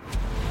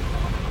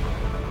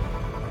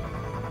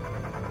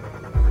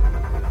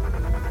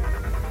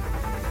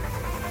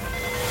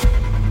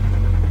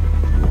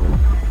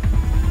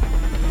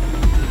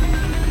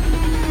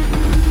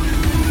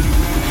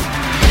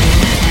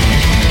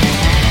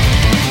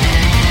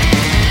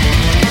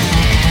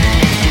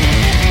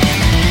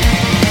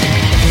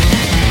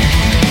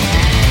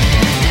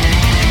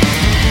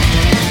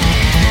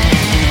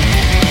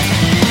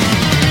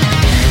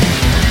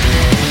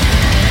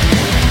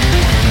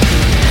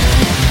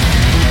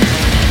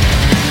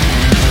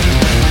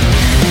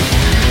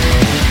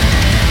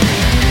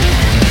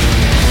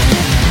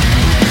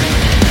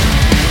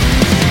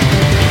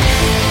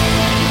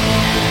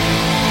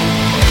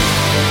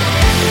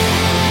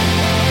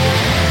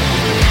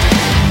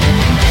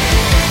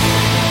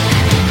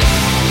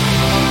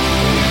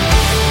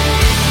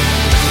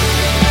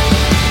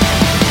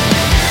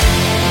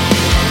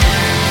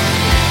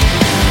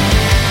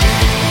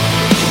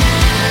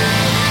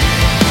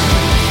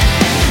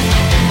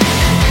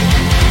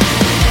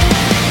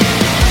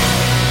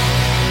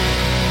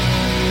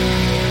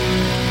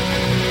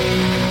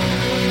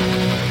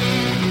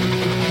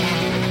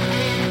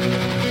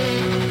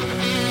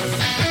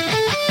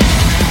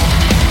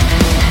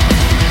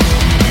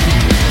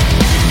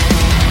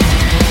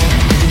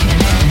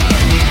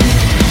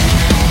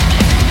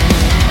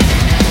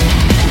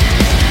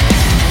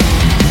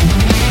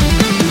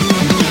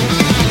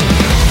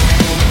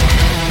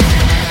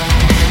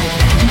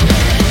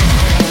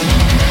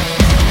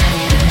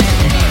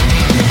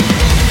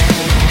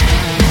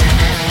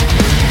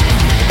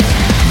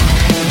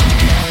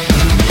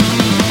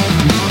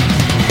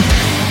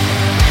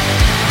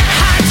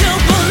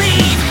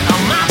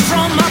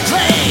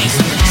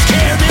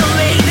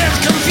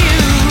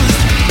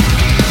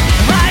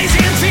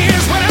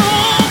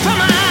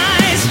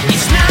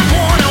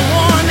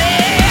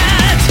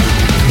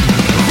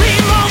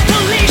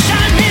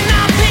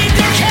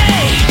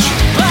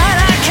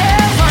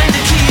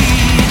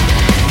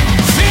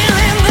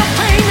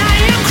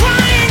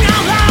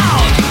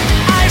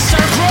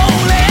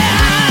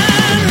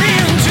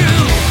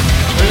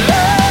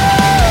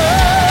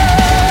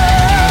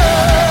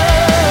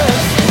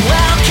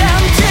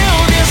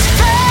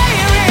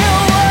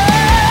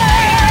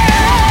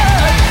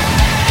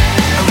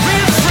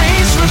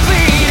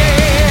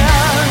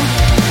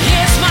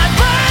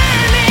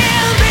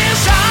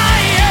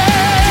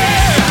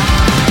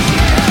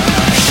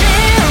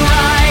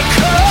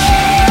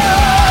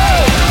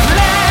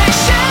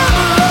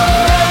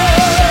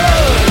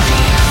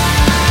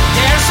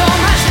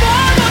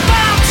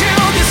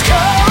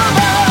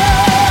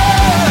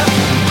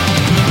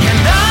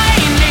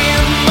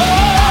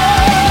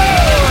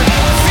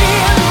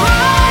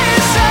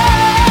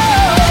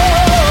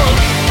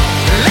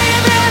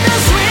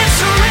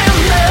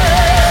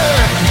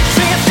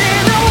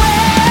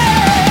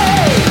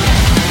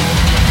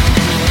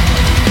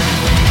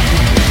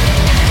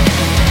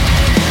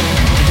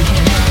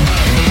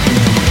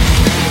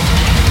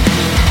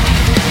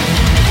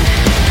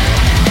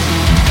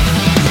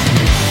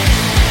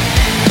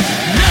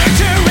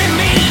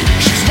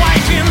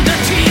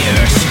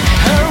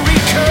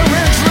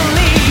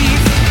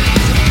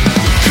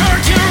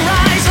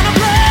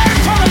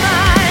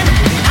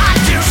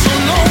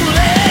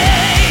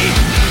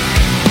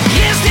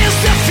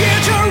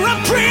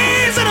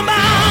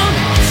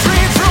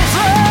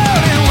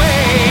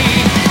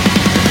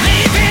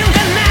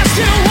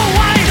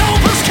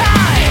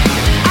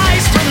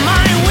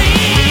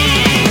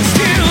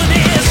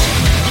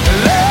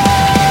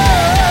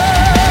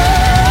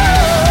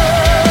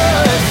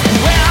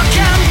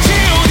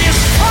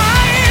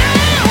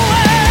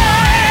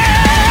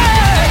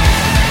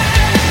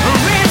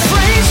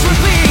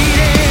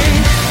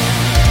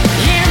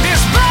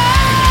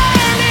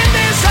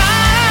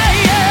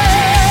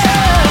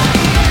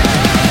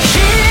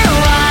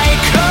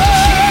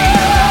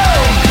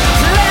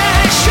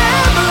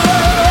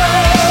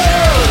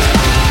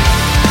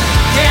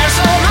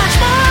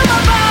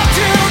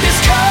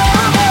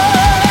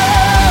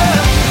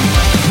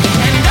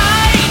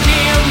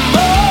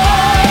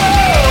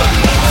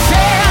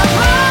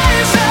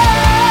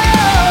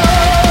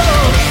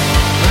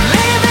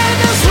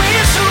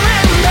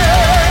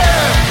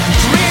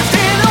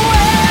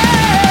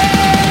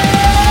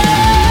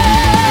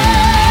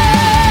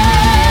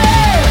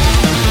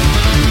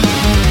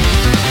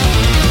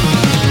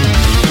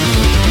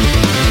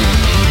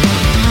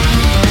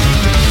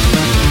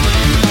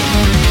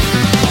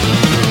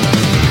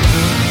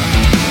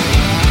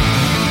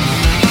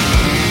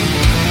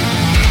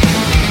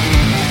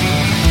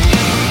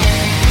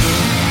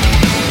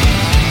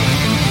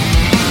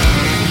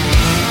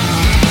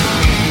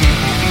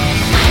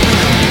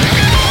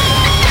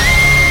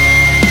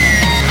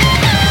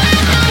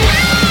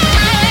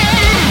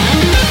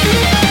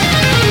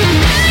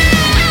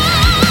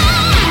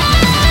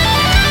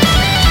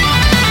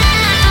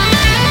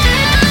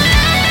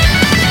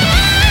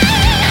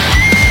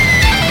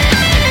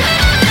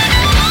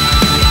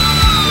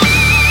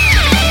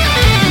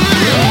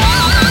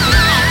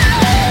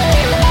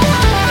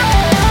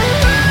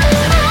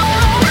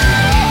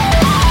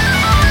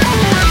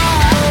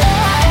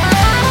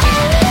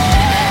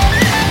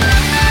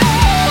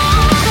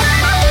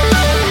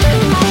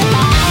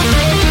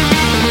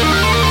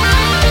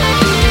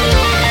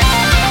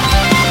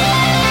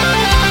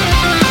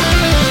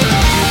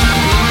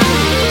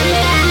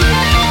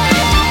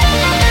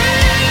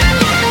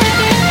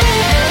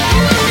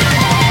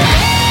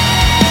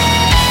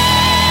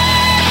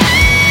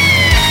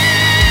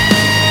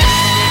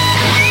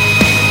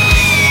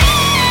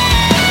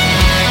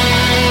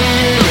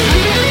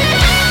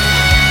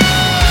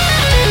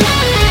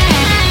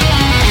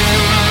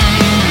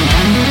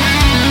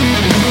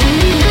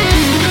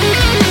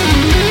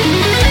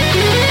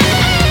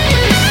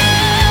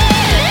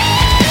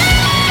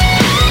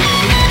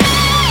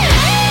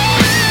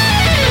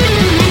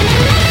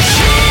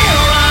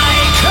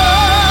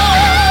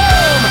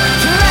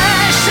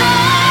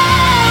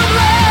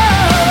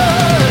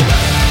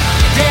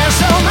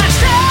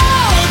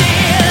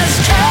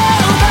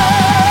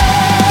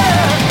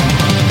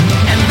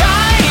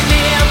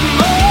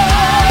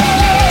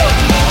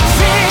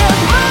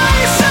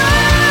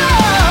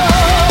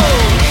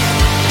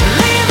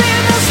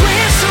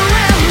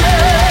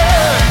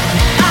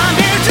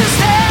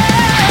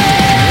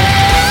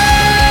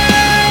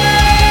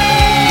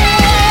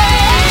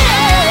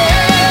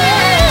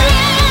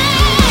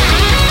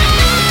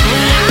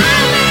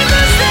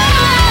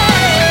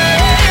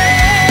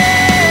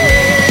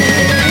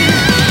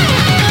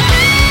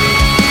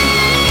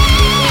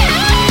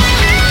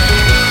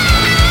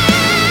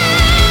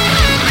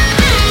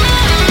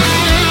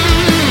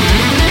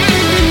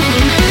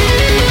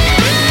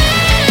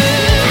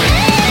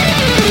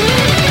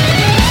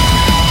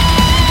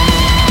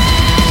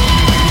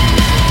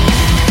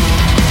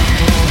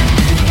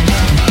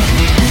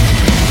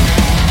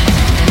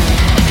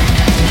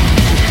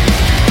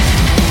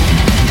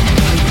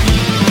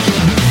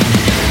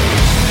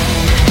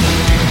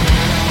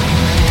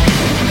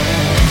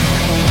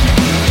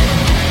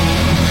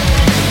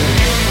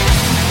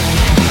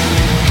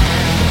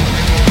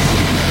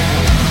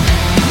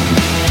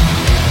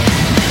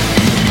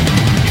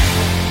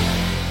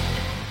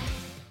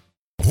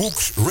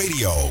 Hooks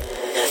Radio.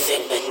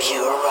 Nothing but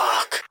pure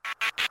rock.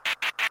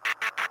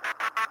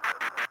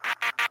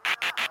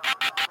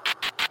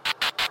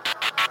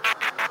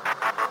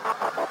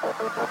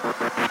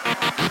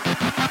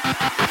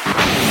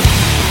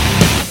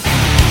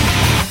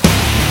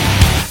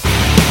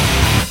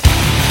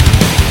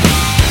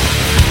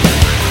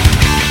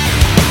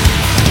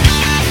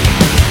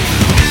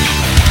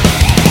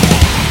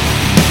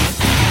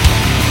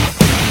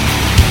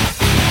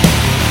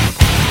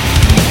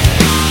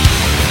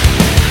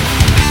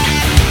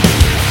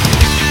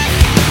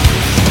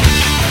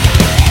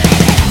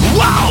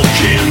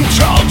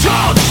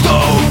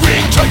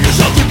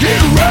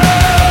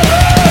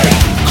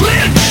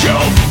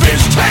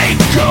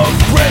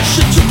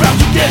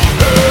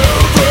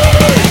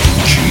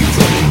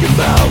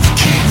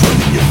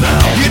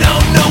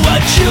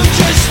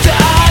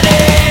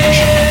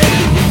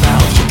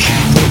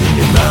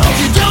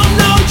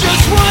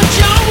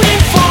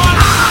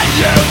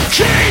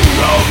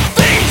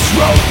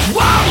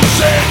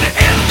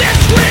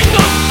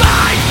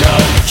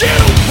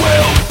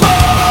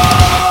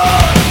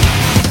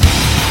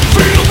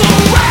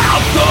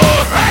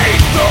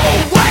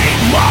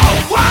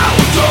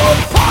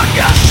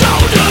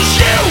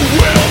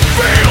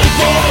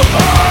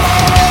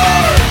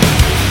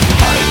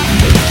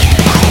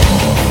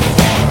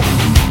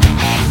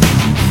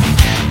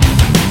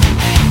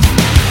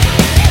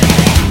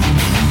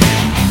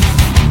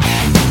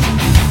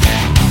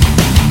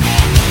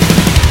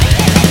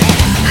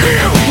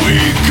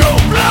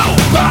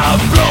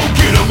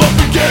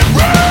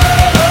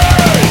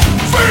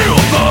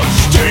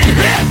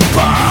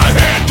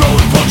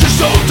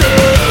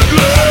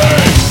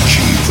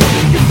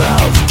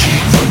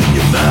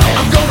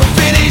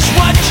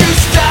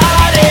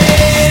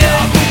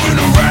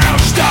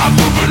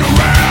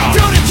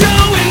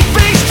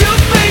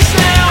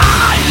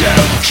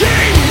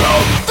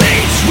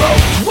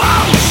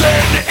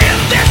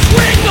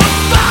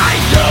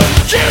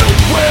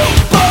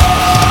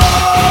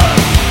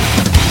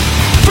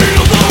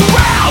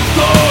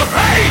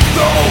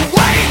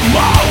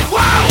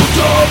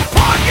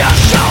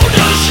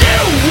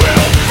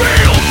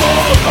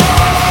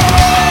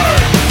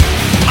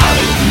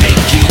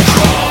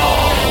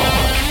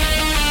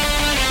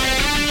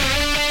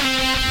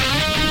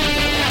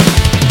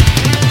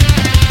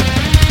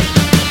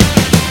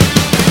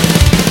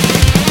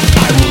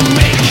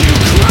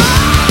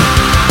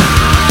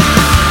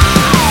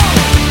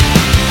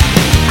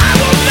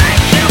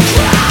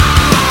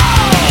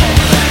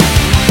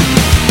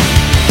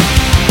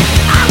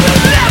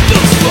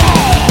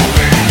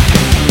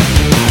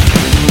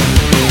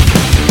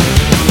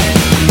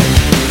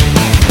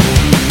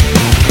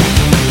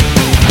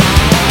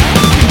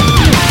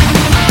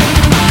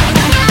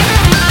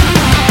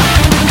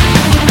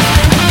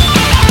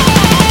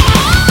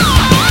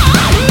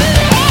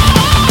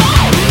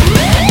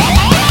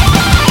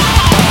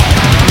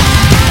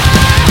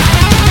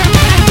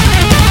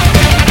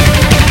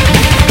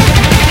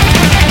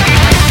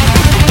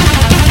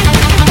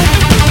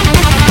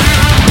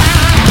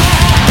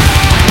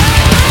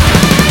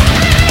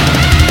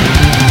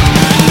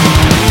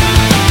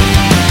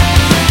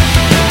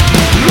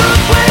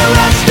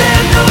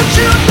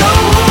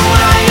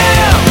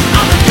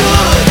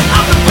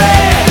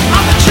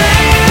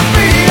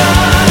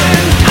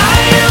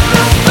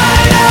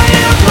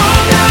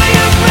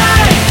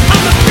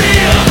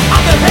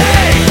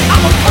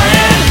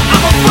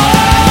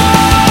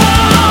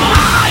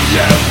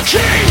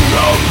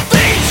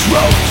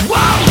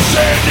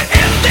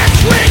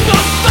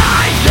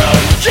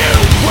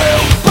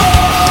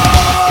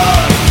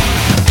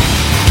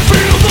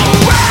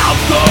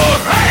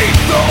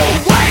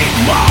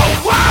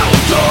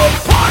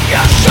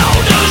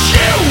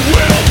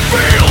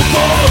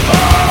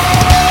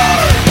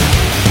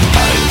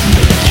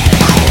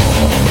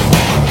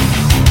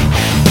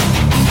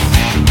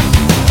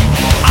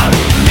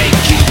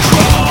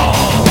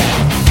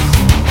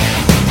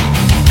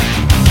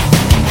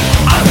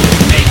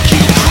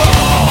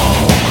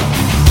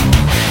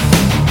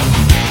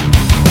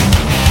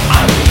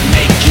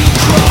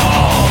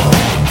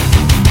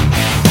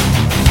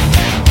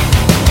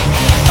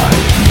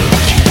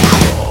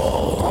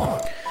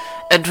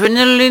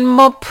 Adrenaline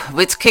Mob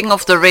with King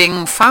of the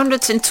Ring,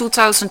 founded in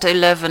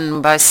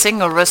 2011 by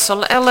singer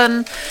Russell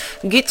Allen,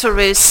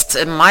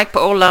 guitarist Mike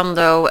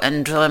Orlando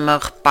and drummer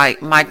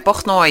Mike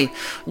Portnoy.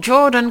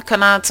 Jordan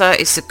Kanata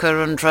is the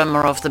current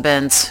drummer of the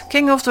band.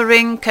 King of the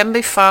Ring can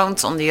be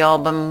found on the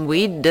album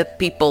We the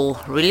People,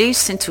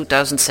 released in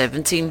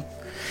 2017.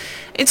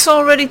 It's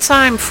already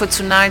time for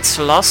tonight's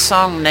last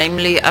song,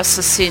 namely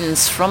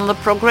Assassins, from the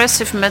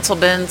progressive metal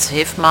band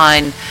Hive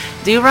Mind,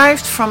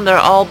 derived from their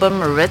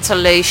album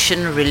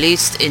Retaliation,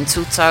 released in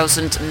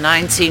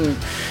 2019.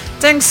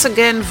 Thanks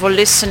again for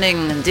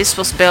listening. This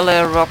was Bel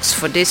Air Rocks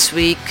for this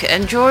week.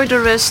 Enjoy the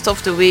rest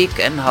of the week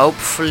and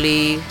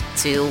hopefully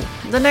till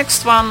the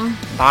next one.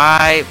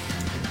 Bye.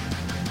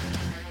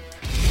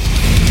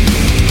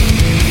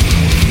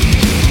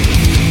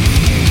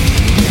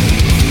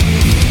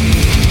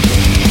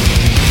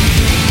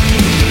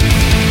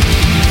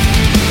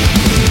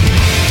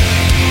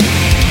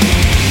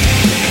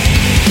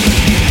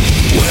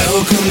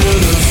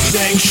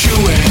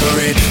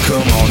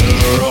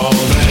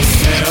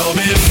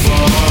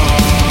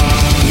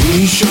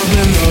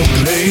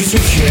 to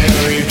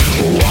carry,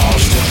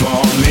 washed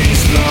upon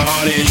these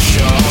bloody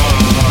shores.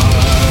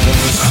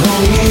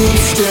 Hold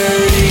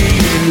steady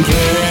in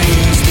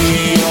place,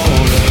 the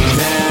order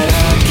that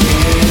I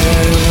give.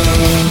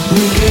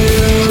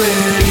 We're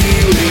ready,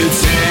 we'll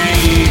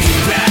take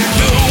back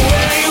the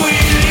way we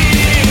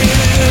live.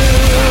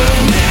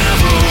 I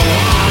never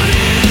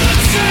wanted a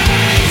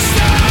taste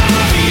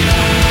of you.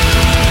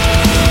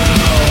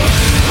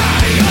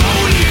 I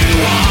only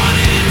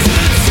wanted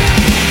to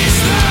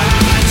taste the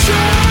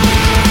truth.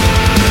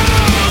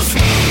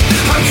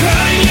 I'm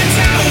cutting you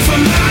down for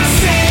my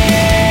sake.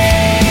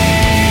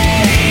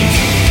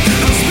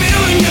 I'm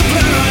spilling your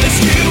blood as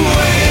you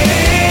wait.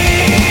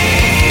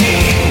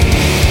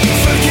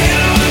 Forget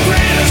all the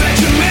prayers that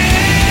you made.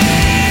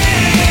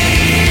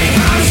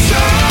 I'm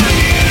sure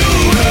you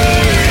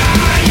heard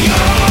I'm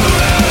your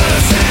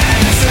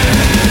assassin.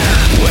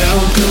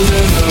 Welcome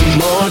to the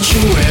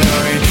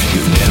mortuary.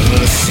 You've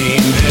never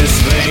seen this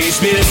place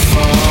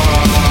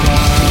before.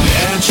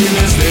 Mention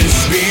as they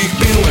speak,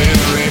 be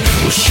wary.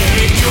 We'll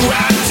shake you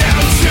right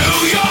down to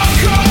your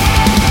core.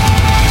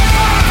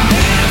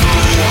 Never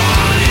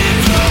wanted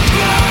the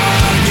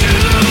blood you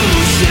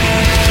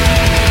shed.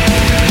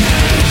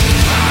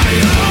 I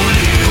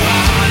only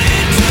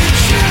wanted to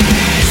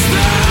chase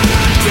the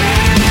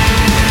dead.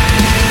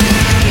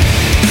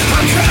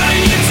 I'm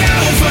cutting you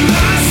down for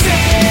my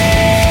sake.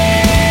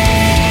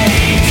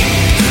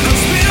 I'm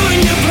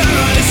spilling your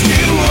blood as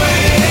you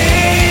wait.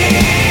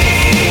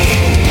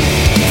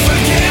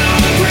 Forget all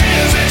the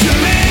prayers that you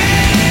made.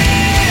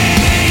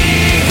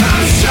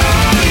 I'm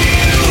sure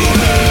you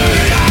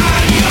heard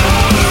I'm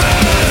your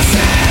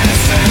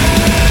assassin.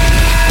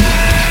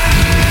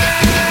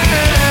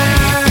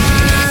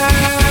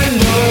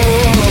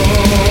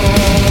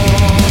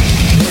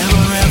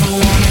 Never ever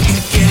wanted to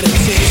get a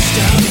taste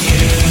of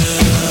you.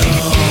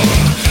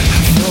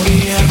 I've only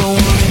ever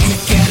wanted to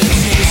get a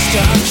taste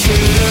of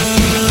truth.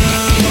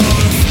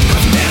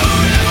 I've never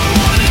ever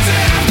wanted to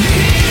have to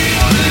hear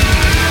your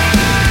lies.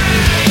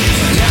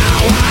 Now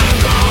I've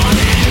gone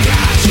and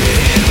got you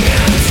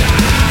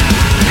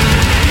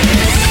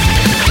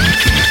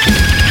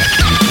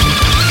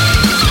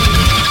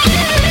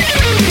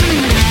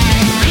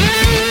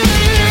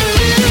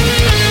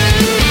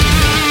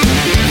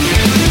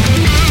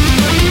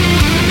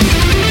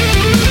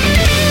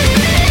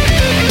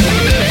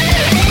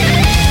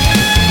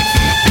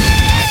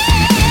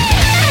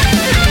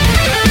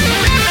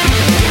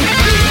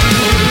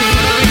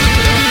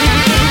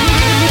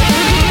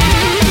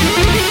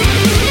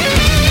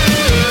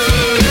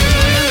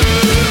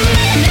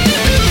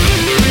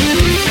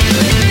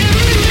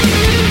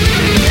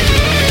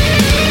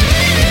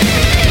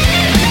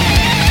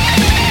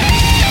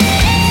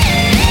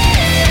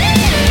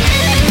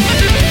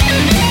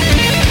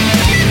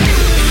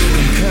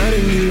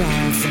cutting you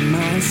off for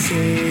my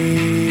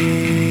sake,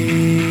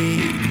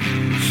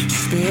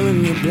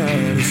 spilling your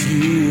blood as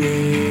you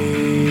wait.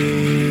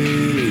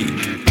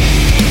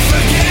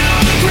 Forget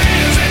all the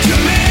prayers that you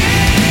made.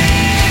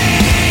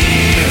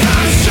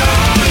 I'm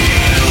sure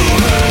you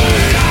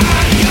heard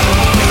I'm your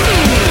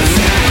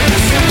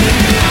assassin.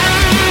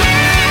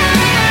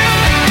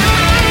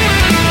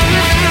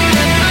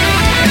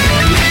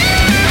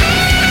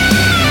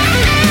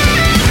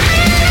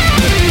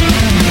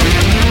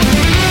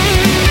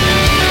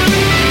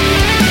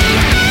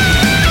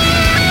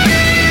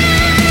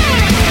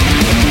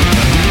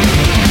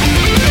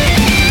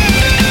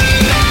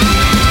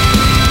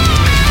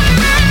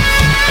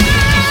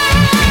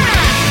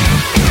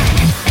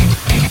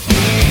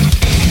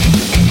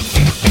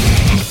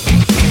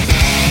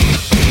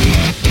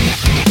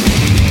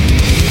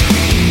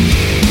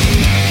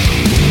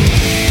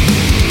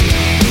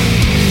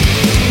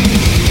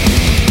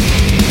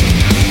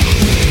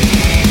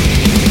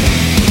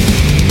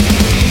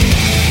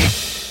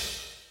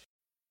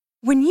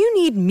 When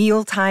you need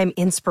mealtime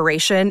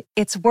inspiration,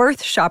 it's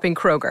worth shopping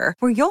Kroger,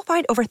 where you'll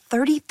find over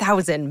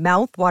 30,000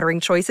 mouth-watering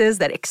choices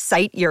that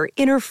excite your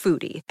inner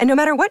foodie. And no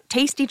matter what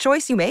tasty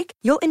choice you make,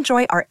 you'll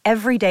enjoy our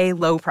everyday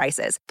low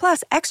prices,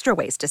 plus extra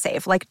ways to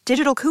save, like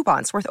digital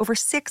coupons worth over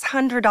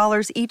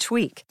 $600 each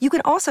week. You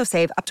can also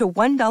save up to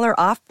 $1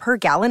 off per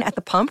gallon at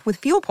the pump with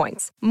fuel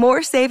points.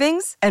 More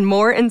savings and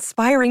more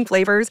inspiring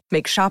flavors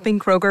make shopping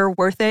Kroger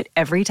worth it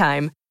every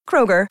time.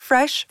 Kroger,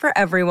 fresh for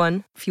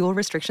everyone. Fuel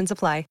restrictions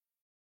apply.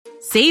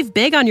 Save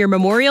big on your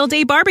Memorial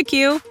Day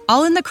barbecue,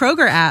 all in the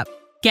Kroger app.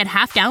 Get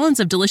half gallons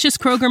of delicious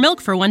Kroger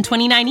milk for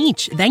 $1.29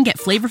 each. Then get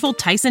flavorful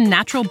Tyson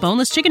natural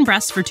boneless chicken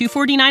breasts for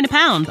 $2.49 a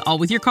pound, all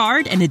with your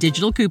card and a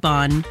digital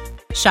coupon.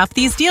 Shop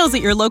these deals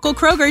at your local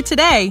Kroger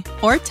today,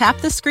 or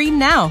tap the screen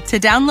now to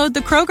download the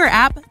Kroger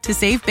app to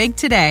save big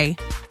today.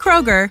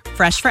 Kroger,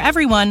 fresh for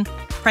everyone.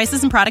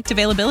 Prices and product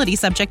availability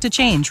subject to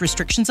change.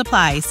 Restrictions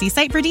apply. See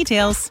site for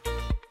details.